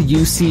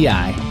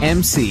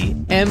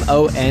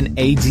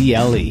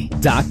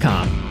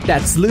LuciMonagle.com.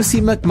 That's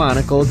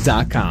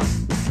LuciMcMonagle.com.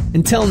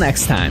 Until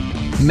next time,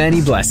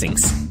 many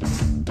blessings.